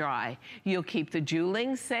to dry. You'll keep the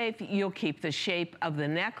jeweling safe, you'll keep the shape of the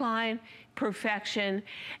neckline, perfection,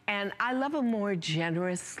 and I love a more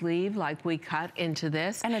generous sleeve like we cut into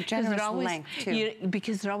this. And a generous length too.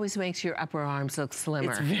 Because it always makes your upper arms look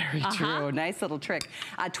slimmer. It's very true, nice little trick.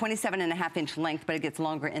 27.5-inch length, but it gets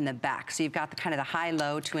longer in the back. So you've got the kind of the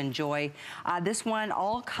high-low to enjoy. This one,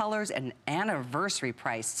 all colors, an anniversary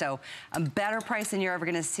price. So a better price than you're ever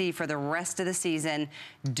gonna see for the rest of the season.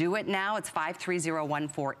 Do it now, it's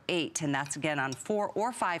 530148, and that's again on 4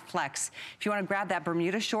 or 5 flex. If you wanna grab that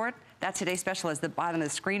Bermuda short, that today's special is the bottom of the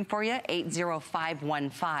screen for you,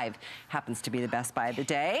 80515. Happens to be the best buy of the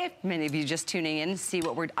day. Many of you just tuning in to see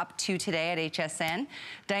what we're up to today at HSN.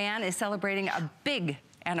 Diane is celebrating a big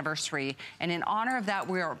anniversary, and in honor of that,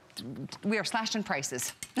 we are slashing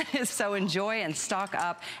prices. So enjoy and stock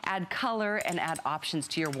up, add color and add options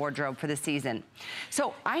to your wardrobe for the season.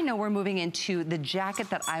 So I know we're moving into the jacket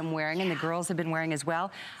that I'm wearing and the girls have been wearing as well.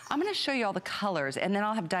 I'm gonna show you all the colors, and then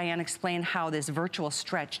I'll have Diane explain how this virtual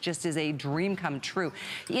stretch just is a dream come true.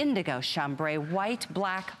 Indigo, chambray, white,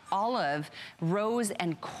 black, olive, rose,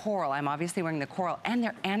 and coral. I'm obviously wearing the coral, and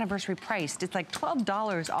they're anniversary priced. It's like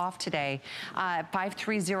 $12 off today,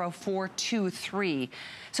 530423.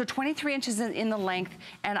 So 23 inches in the length,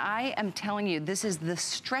 and I am telling you, this is the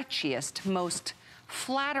stretchiest, most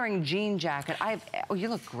flattering jean jacket oh, you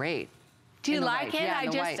look great. Do you like it?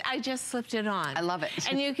 Yeah, I just slipped it on. I love it.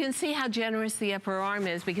 And you can see how generous the upper arm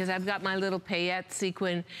is because I've got my little paillette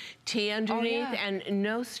sequin tee underneath and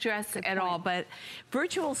no stress at all. But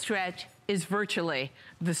virtual stretch is virtually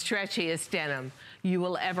the stretchiest denim you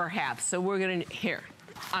will ever have. So we're gonna, here,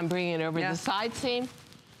 I'm bringing it over the side seam.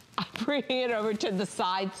 I'm bringing it over to the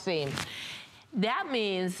side seam. That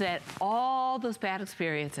means that all those bad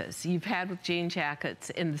experiences you've had with jean jackets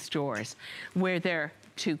in the stores where they're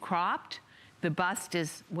too cropped, the bust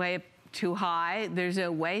is way up too high, there's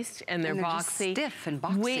no waist, and they're boxy. Just stiff and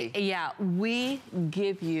boxy. We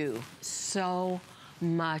give you so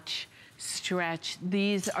much stretch.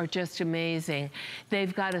 These are just amazing.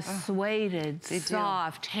 They've got a suede,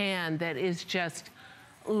 soft hand that is just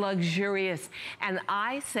luxurious. And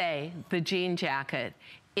I say the jean jacket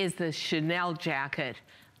is the Chanel jacket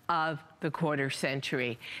of the quarter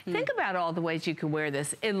century. Think about all the ways you can wear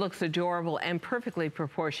this. It looks adorable and perfectly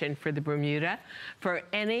proportioned for the Bermuda, for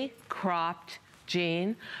any cropped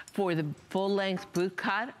jean, for the full-length boot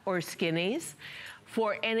cut or skinnies,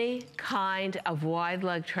 for any kind of wide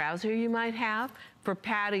leg trouser you might have, for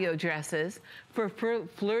patio dresses, for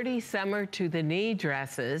flirty summer to the knee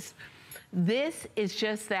dresses. This is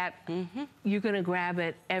just that, you're gonna grab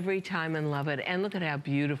it every time and love it. And look at how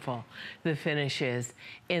beautiful the finish is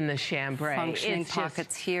in the chambray. Functioning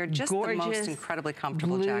pockets here, just gorgeous, the most incredibly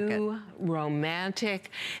comfortable jacket. Blue, romantic.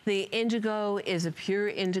 The indigo is a pure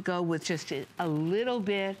indigo with just a little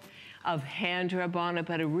bit of hand rub on it,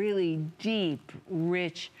 but a really deep,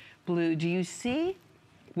 rich blue. Do you see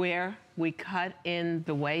where we cut in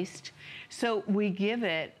the waist? So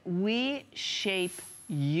we shape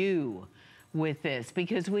you with this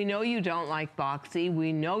because we know you don't like boxy,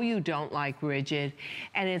 we know you don't like rigid,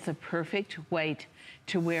 and it's a perfect weight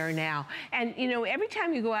to wear now. And you know, every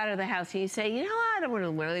time you go out of the house and you say, you know, I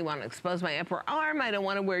don't really want to expose my upper arm, I don't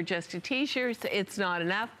want to wear just a t-shirt, it's not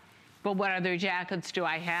enough. But what other jackets do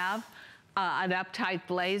I have? An uptight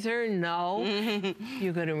blazer? No.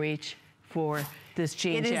 You're gonna reach for this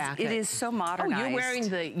jean jacket. It is so modernized. Oh,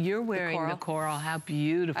 you're wearing the coral. How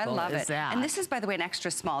beautiful I love is that? And this is, by the way, an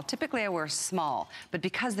extra small. Typically I wear small, but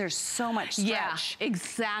because there's so much stretch,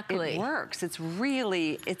 exactly, it works. It's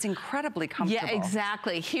incredibly comfortable. Yeah,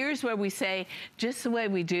 exactly. Here's where we say, just the way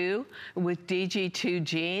we do with DG2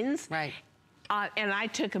 jeans. Right. and I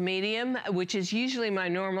took a medium, which is usually my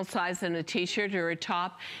normal size in a t-shirt or a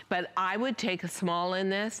top, but I would take a small in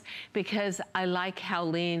this because I like how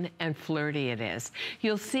lean and flirty it is.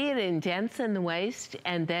 You'll see it indents in the waist,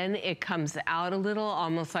 and then it comes out a little,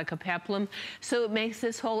 almost like a peplum, so it makes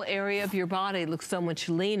this whole area of your body look so much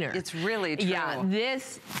leaner. It's really true. Yeah,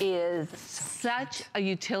 this is such a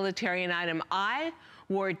utilitarian item. I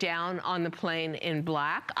wore it down on the plane in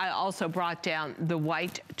black. I also brought down the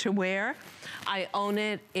white to wear. I own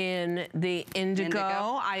it in the indigo.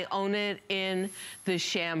 I own it in the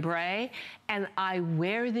chambray. And I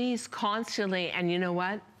wear these constantly. And you know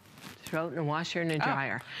what? Throw it in a washer and a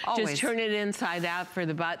dryer. Just turn it inside out for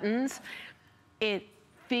the buttons. It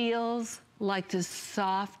feels like the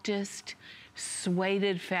softest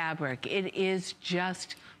suede fabric. It is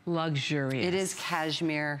just luxurious. It is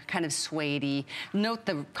cashmere, kind of suede-y. Note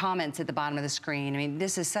the comments at the bottom of the screen. I mean,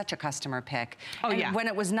 this is such a customer pick. And when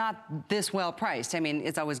it was not this well priced, I mean,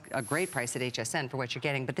 it's always a great price at HSN for what you're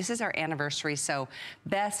getting, but this is our anniversary, so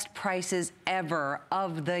best prices ever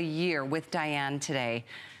of the year with Diane today.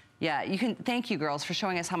 Yeah, you can, thank you girls for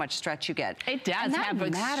showing us how much stretch you get. It does have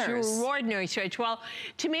extraordinary stretch. Well,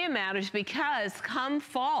 to me it matters because come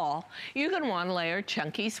fall, you're gonna wanna layer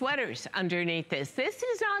chunky sweaters underneath this. This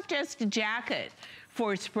is not just a jacket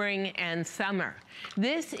for spring and summer.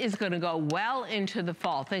 This is gonna go well into the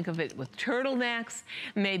fall. Think of it with turtlenecks,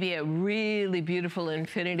 maybe a really beautiful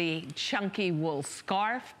infinity chunky wool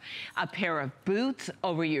scarf, a pair of boots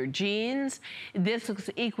over your jeans. This looks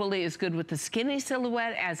equally as good with the skinny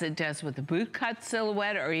silhouette as it does with the boot cut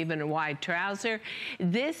silhouette or even a wide trouser.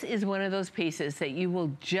 This is one of those pieces that you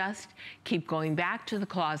will just keep going back to the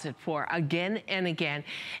closet for again and again.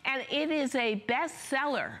 And it is a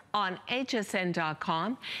bestseller on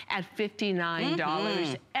hsn.com at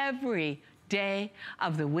 $59 every day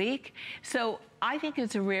of the week. So I think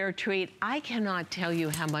it's a rare treat. I cannot tell you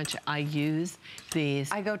how much I use these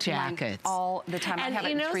jackets. I go to mine all the time. And I have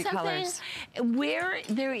it in 3 colors. Where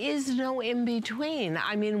there is no in between.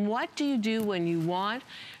 I mean, what do you do when you want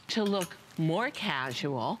to look more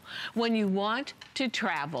casual, when you want to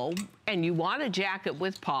travel and you want a jacket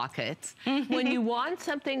with pockets, when you want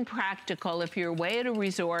something practical, if you're away at a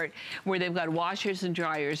resort where they've got washers and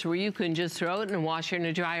dryers where you can just throw it in a washer and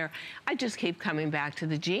a dryer, I just keep coming back to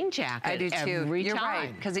the jean jacket. I do too. Every You're time.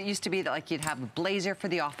 right, because it used to be that like you'd have a blazer for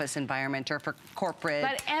the office environment or for corporate.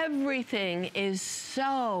 But everything is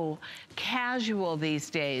so casual these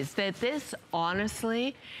days that this,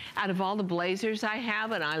 honestly, out of all the blazers I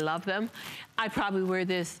have, and I love them, I probably wear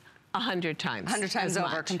this 100 times. 100 times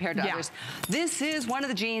over compared to others. This is one of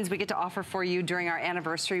the jeans we get to offer for you during our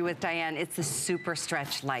anniversary with Diane. It's the Super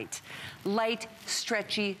Stretch Light. Light,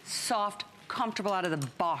 stretchy, soft, comfortable out of the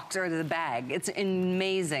box or the bag. It's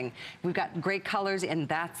amazing. We've got great colors, and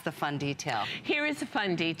that's the fun detail. Here is the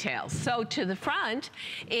fun detail. So to the front,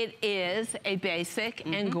 it is a basic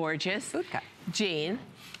and gorgeous jean,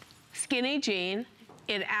 skinny jean.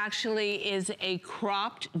 It actually is a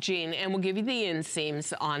cropped jean, and we'll give you the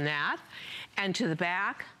inseams on that. And to the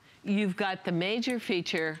back, you've got the major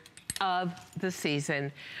feature of the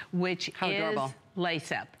season, which is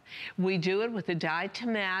lace-up. We do it with the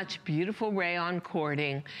dyed-to-match, beautiful rayon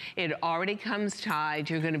cording. It already comes tied.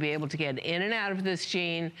 You're going to be able to get in and out of this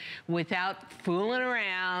jean without fooling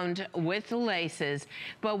around with the laces,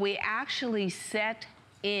 but we actually set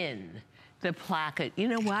in the placket. You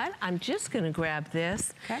know what? I'm just gonna grab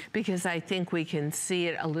this because I think we can see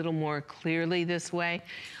it a little more clearly this way.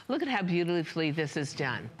 Look at how beautifully this is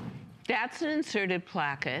done. That's an inserted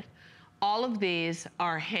placket. All of these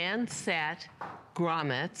are hand set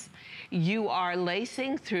grommets. You are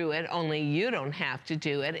lacing through it, only you don't have to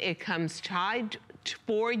do it. It comes tied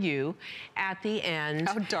for you at the end.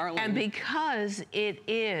 Oh, darling. And because it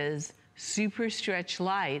is Super Stretch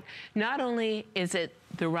Light, not only is it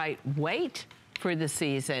the right weight for the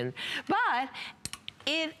season, but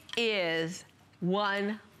it is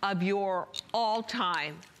one of your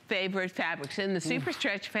all-time favorite fabrics. In the Super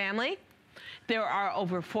Stretch family, there are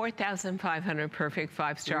over 4,500 perfect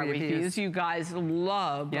 5-star reviews. You guys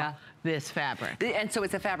love this fabric. And so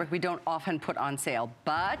it's a fabric we don't often put on sale,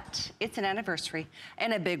 but it's an anniversary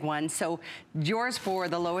and a big one. So yours for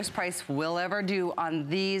the lowest price we'll ever do on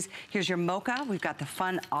these. Here's your mocha. We've got the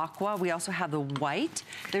fun aqua. We also have the white.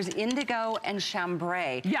 There's indigo and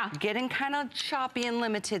chambray. Yeah. Getting kind of choppy and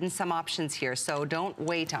limited in some options here, so don't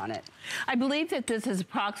wait on it. I believe that this is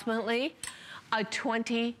approximately a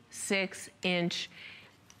 26-inch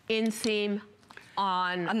inseam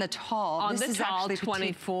on the tall. On the tall,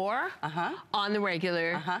 24. On the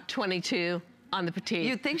regular, 22. on the petite.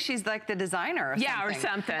 You'd think she's like the designer or something. Yeah, or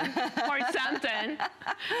something. Or something.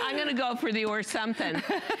 I'm going to go for the or something.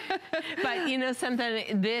 But you know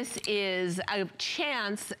something? This is a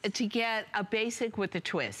chance to get a basic with a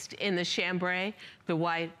twist in the chambray, the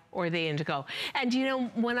white, or the indigo. And you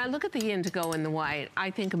know, when I look at the indigo and the white,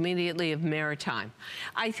 I think immediately of maritime.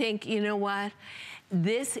 I think, you know what?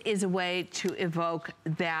 This is a way to evoke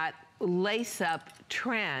that lace-up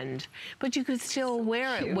trend, but you could still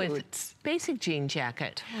wear it with basic jean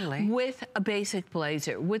jacket, with a basic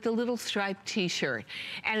blazer, with a little striped t-shirt,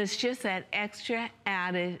 and it's just that extra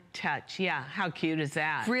added touch. Yeah, how cute is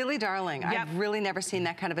that? Really darling. Yep. I've really never seen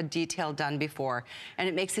that kind of a detail done before, and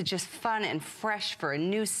it makes it just fun and fresh for a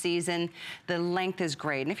new season. The length is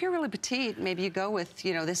great, and if you're really petite, maybe you go with,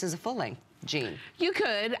 you know, this is a full length jean. You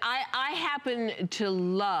could. I happen to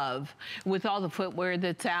love, with all the footwear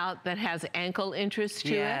that's out that has ankle interest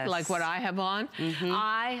to it, like what I have on,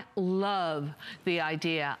 I love the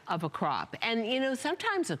idea of a crop. And you know,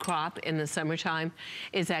 sometimes a crop in the summertime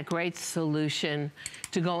is that great solution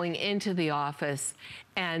to going into the office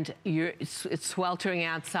and it's sweltering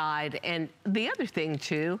outside. And the other thing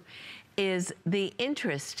too is the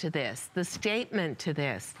interest to this, the statement to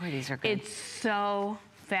this. Boy, these are good. It's so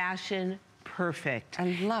fashion perfect.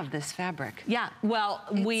 I love this fabric. Yeah, well,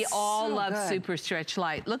 we all so love good. Super Stretch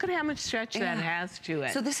Light. Look at how much stretch that has to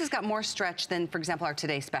it. So this has got more stretch than, for example, our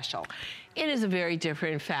Today Special. It is a very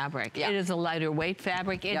different fabric. It is a lighter weight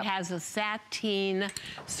fabric. It Yep. has a sateen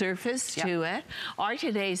surface to it. Our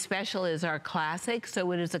Today Special is our classic,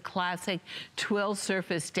 so it is a classic twill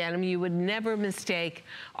surface denim. You would never mistake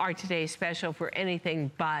our Today Special for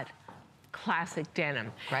anything but classic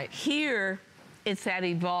denim. Right. Here, it's that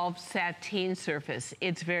evolved sateen surface.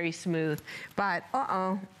 It's very smooth, but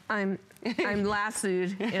I'm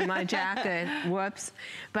lassoed in my jacket. Whoops.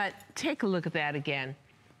 But take a look at that again.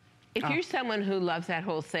 If you're someone who loves that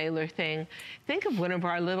whole sailor thing, think of one of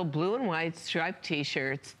our little blue and white striped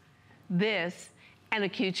t-shirts, this, and a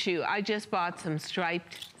cute shoe. I just bought some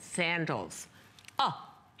striped sandals. Oh,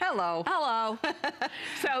 hello. Hello.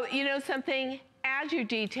 So, you know something? Add your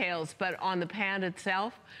details, but on the pant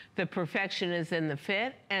itself, the perfection is in the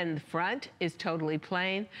fit, and the front is totally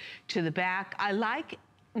plain. To the back, I like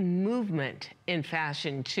movement in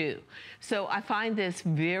fashion too. So I find this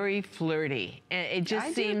very flirty. And it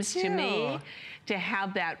just seems to me to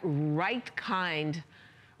have that right kind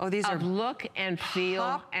of look and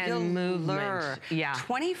feel and movement. Yeah.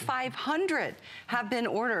 2,500 have been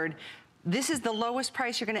ordered. This is the lowest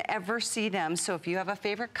price you're gonna ever see them. So if you have a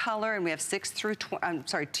favorite color, and we have 2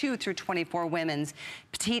 through 24 women's,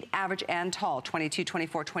 petite, average, and tall, 22,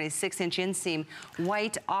 24, 26-inch inseam,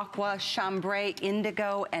 white, aqua, chambray,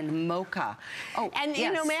 indigo, and mocha. Oh, and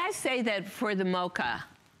you know, may I say that for the mocha,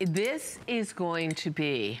 this is going to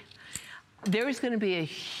be, there is gonna be a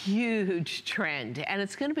huge trend, and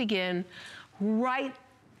it's gonna begin right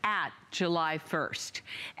at July 1st.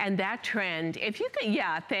 And that trend, if you could,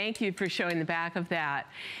 thank you for showing the back of that.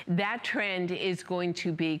 That trend is going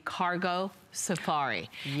to be cargo safari.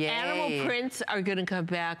 Yay. Animal prints are gonna come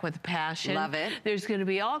back with a passion. Love it. There's gonna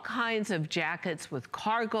be all kinds of jackets with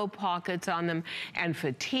cargo pockets on them and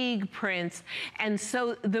fatigue prints. And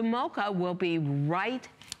so the mocha will be right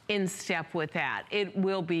in step with that. It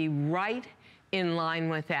will be right in line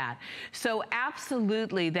with that. So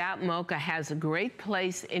absolutely, that mocha has a great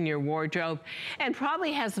place in your wardrobe and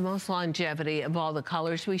probably has the most longevity of all the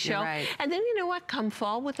colors we show. Right. And then you know what, come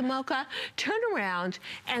fall with the mocha, turn around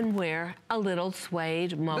and wear a little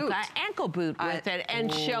suede mocha ankle boot with it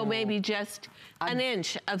and show maybe just an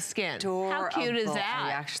inch of skin. How cute is that?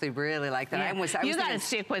 I actually really like that. Yeah. You gotta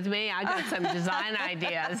stick with me. I got some design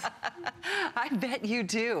ideas. I bet you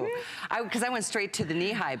do. Because I went straight to the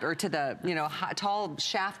knee high, or to the, you know, tall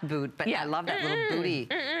shaft boot, but I love that little booty.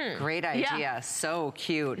 Great idea. So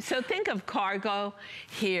cute. So think of cargo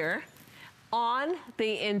here on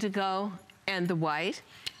the indigo and the white.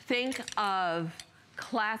 Think of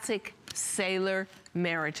classic sailor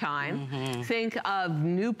maritime. Think of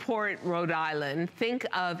Newport, Rhode Island. Think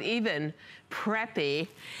of even preppy.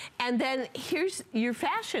 And then here's your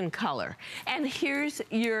fashion color. And here's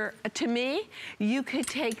your, to me, you could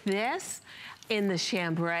take this in the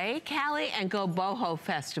chambray, Callie, and go boho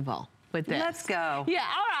festival with this. Let's go. Yeah,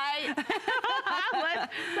 all right.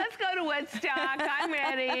 let's go to Woodstock. I'm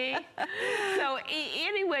ready. So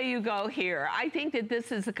any way you go here, I think that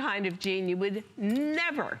this is the kind of jean you would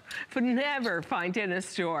never find in a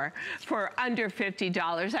store for under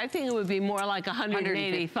 $50. I think it would be more like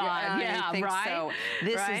 $185. I think right? so.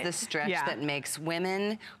 This is the stretch that makes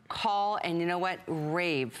women call and you know what,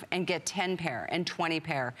 rave and get 10 pair and 20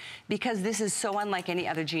 pair, because this is so unlike any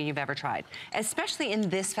other jean you've ever tried, especially in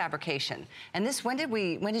this fabrication. And this, when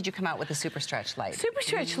did you come out with the Super Stretch Light? Super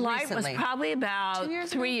Stretch Light was probably about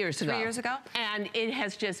 3 years ago. 3 years ago? And it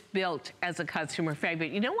has just built as a customer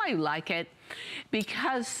favorite. You know why you like it?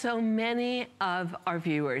 Because so many of our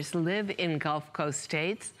viewers live in Gulf Coast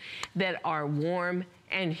states that are warm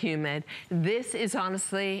and humid. This is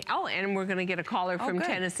honestly, oh, and we're gonna get a caller from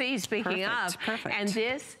Tennessee, speaking of. Perfect. And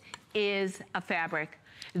this is a fabric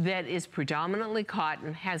that is predominantly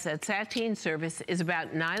cotton, has that sateen surface, is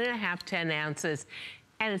about 9.5, 10 ounces,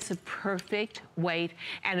 and it's a perfect weight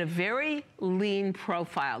and a very lean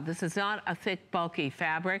profile. This is not a thick, bulky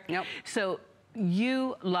fabric. Nope. So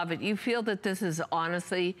you love it. You feel that this is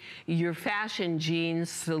honestly your fashion jeans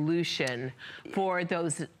solution for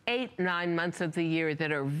those 8-9 months of the year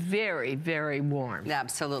that are very, very warm.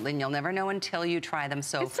 Absolutely, and you'll never know until you try them,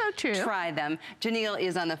 so it's so true. Try them. Janelle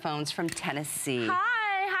is on the phones from Tennessee.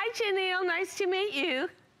 Hi, Janelle, nice to meet you.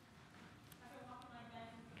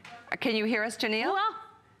 Can you hear us, Janelle? Well,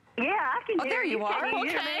 Yeah, I can hear there you are. Can you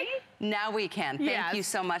hear Okay. me? Now we can. Thank you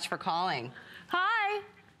so much for calling. hi.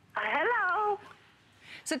 Hello.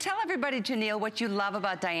 So tell everybody, Janelle, what you love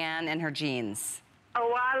about Diane and her jeans.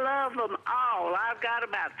 Oh, I love them all. I've got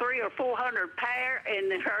about 300 or 400 pair, and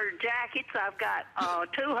her jackets, I've got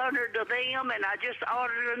 200 of them, and I just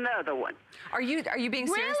ordered another one. Are you being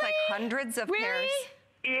serious? Like hundreds of pairs?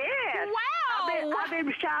 Yes. Wow. I've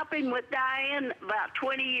been shopping with Diane about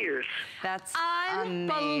 20 years. That's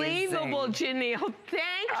unbelievable, amazing. Janelle.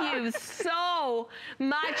 Thank you so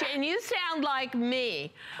much. And you sound like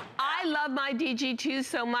me. I love my DG2s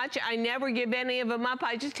so much, I never give any of them up.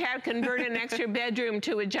 I just have to convert an extra bedroom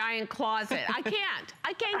to a giant closet. I can't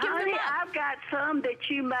give them up. I've got some that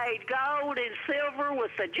you made gold and silver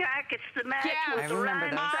with the jackets to match with the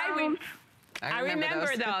rhinestones. I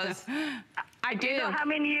remember those. I do. You know how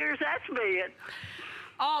many years that's been?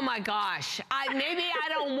 Oh my gosh. Maybe I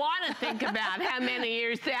don't want to think about how many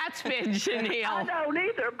years that's been, Janelle. I don't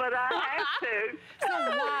either, but I have to. So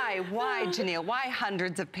why, Janelle? Why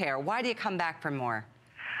hundreds of pair? Why do you come back for more?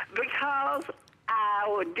 Because I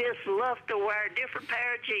would just love to wear a different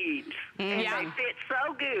pair of jeans. And they fit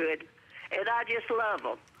so good, and I just love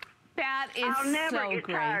them. That is I'll never so get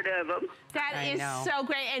great. tired of them. That is so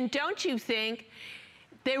great. And don't you think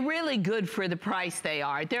they're really good for the price they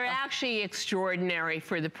are? They're actually extraordinary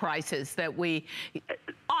for the prices that we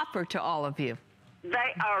offer to all of you.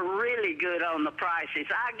 They are really good on the prices.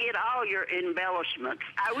 I get all your embellishments.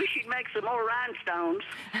 I wish you'd make some more rhinestones.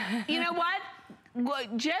 You know what? Well,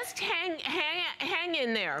 just hang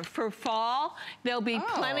in there. For fall, there'll be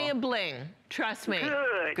plenty of bling. Trust me.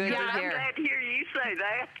 Good. I'm glad to hear you say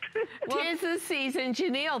that. 'Tis the season.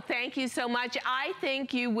 Janelle, thank you so much. I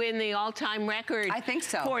think you win the all-time record. I think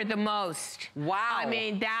so. For the most. Wow. I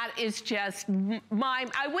mean, that is just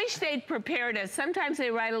mine. I wish they'd prepared us. Sometimes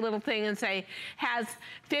they write a little thing and say, has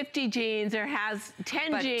 50 jeans or has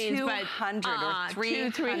 10 jeans. 200 or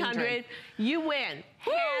 300. 300. You win.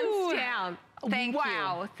 Hands down. Thank you.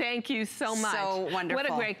 Wow, thank you so much. So wonderful.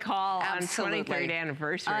 What a great call. Absolutely. On 23rd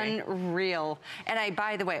anniversary. Unreal. And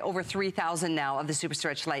by the way, over 3,000 now of the Super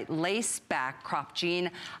Stretch Light lace back crop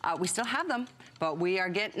jean. We still have them, but we are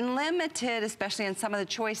getting limited, especially in some of the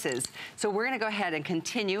choices. So we're gonna go ahead and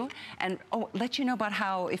continue and let you know about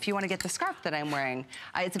how, if you wanna get the scarf that I'm wearing,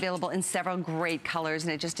 it's available in several great colors,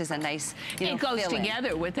 and it just is a nice, it goes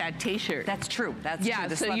together with that t-shirt. That's true, that's true. Yeah,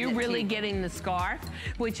 so you're really getting the scarf,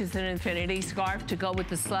 which is an infinity scarf to go with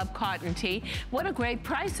the slub cotton tee. What a great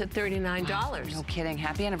price at $39. Wow, no kidding.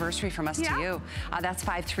 Happy anniversary from us to you. That's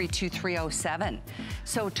 532307.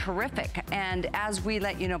 So terrific. And as we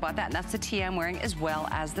let you know about that, and that's the tee I'm wearing as well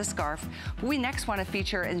as the scarf, we next want to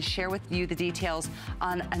feature and share with you the details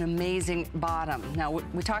on an amazing bottom. Now,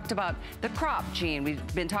 we talked about the crop jean. We've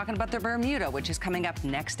been talking about the Bermuda, which is coming up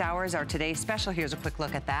next hour is our today's special. Here's a quick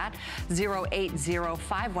look at that.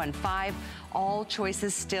 080515. All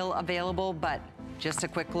choices still available, but just a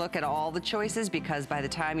quick look at all the choices, because by the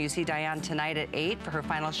time you see Diane tonight at 8 for her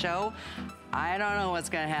final show, I don't know what's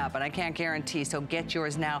gonna happen. I can't guarantee, so get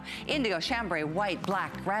yours now. Indigo, chambray, white,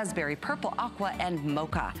 black, raspberry, purple, aqua, and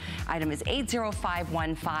mocha. Item is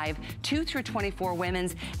 80515, 2 through 24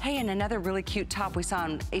 women's. Hey, and another really cute top we saw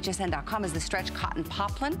on hsn.com is the stretch cotton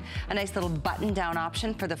poplin. A nice little button-down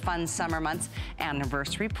option for the fun summer months.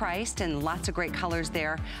 Anniversary priced, and lots of great colors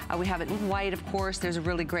there. We have it in white, of course. There's a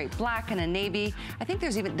really great black and a navy. I think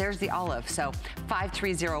there's the olive. So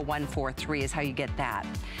 530143 is how you get that.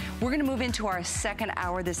 We're gonna move into our second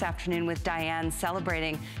hour this afternoon with Diane,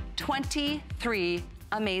 celebrating 23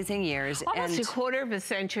 amazing years. Almost a quarter of a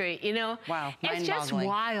century, you know. Wow, it's just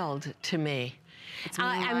wild to me. It's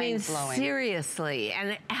I mean, mind-blowing. Seriously,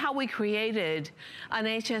 and how we created an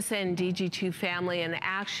HSN DG2 family, and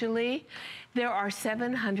actually, there are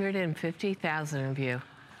 750,000 of you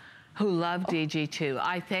who love DG2.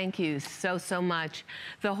 I thank you so, so much.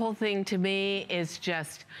 The whole thing to me is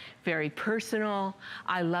just very personal.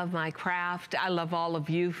 I love my craft. I love all of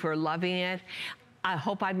you for loving it. I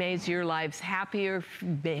hope I made your lives happier,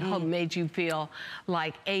 made you feel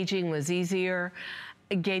like aging was easier.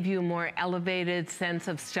 It gave you a more elevated sense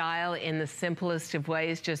of style in the simplest of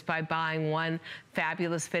ways just by buying one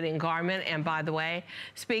fabulous fitting garment. And by the way,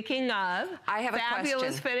 speaking of I have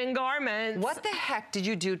fabulous fitting garments. What the heck did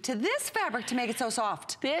you do to this fabric to make it so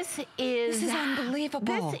soft? This is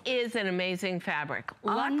unbelievable. This is an amazing fabric.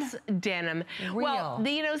 Luxe denim. Well,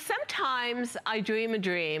 you know, sometimes I dream a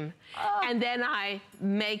dream and then I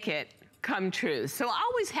make it come true. So I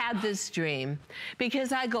always had this dream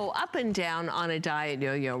because I go up and down on a diet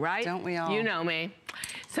yo-yo, right? Don't we all? You know me.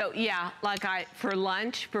 So yeah, like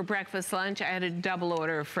for breakfast lunch, I had a double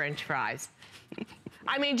order of French fries.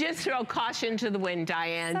 I mean, just throw caution to the wind,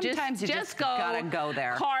 Diane. Sometimes you just gotta go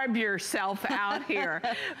there. Carb yourself out here.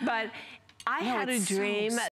 But I had a dream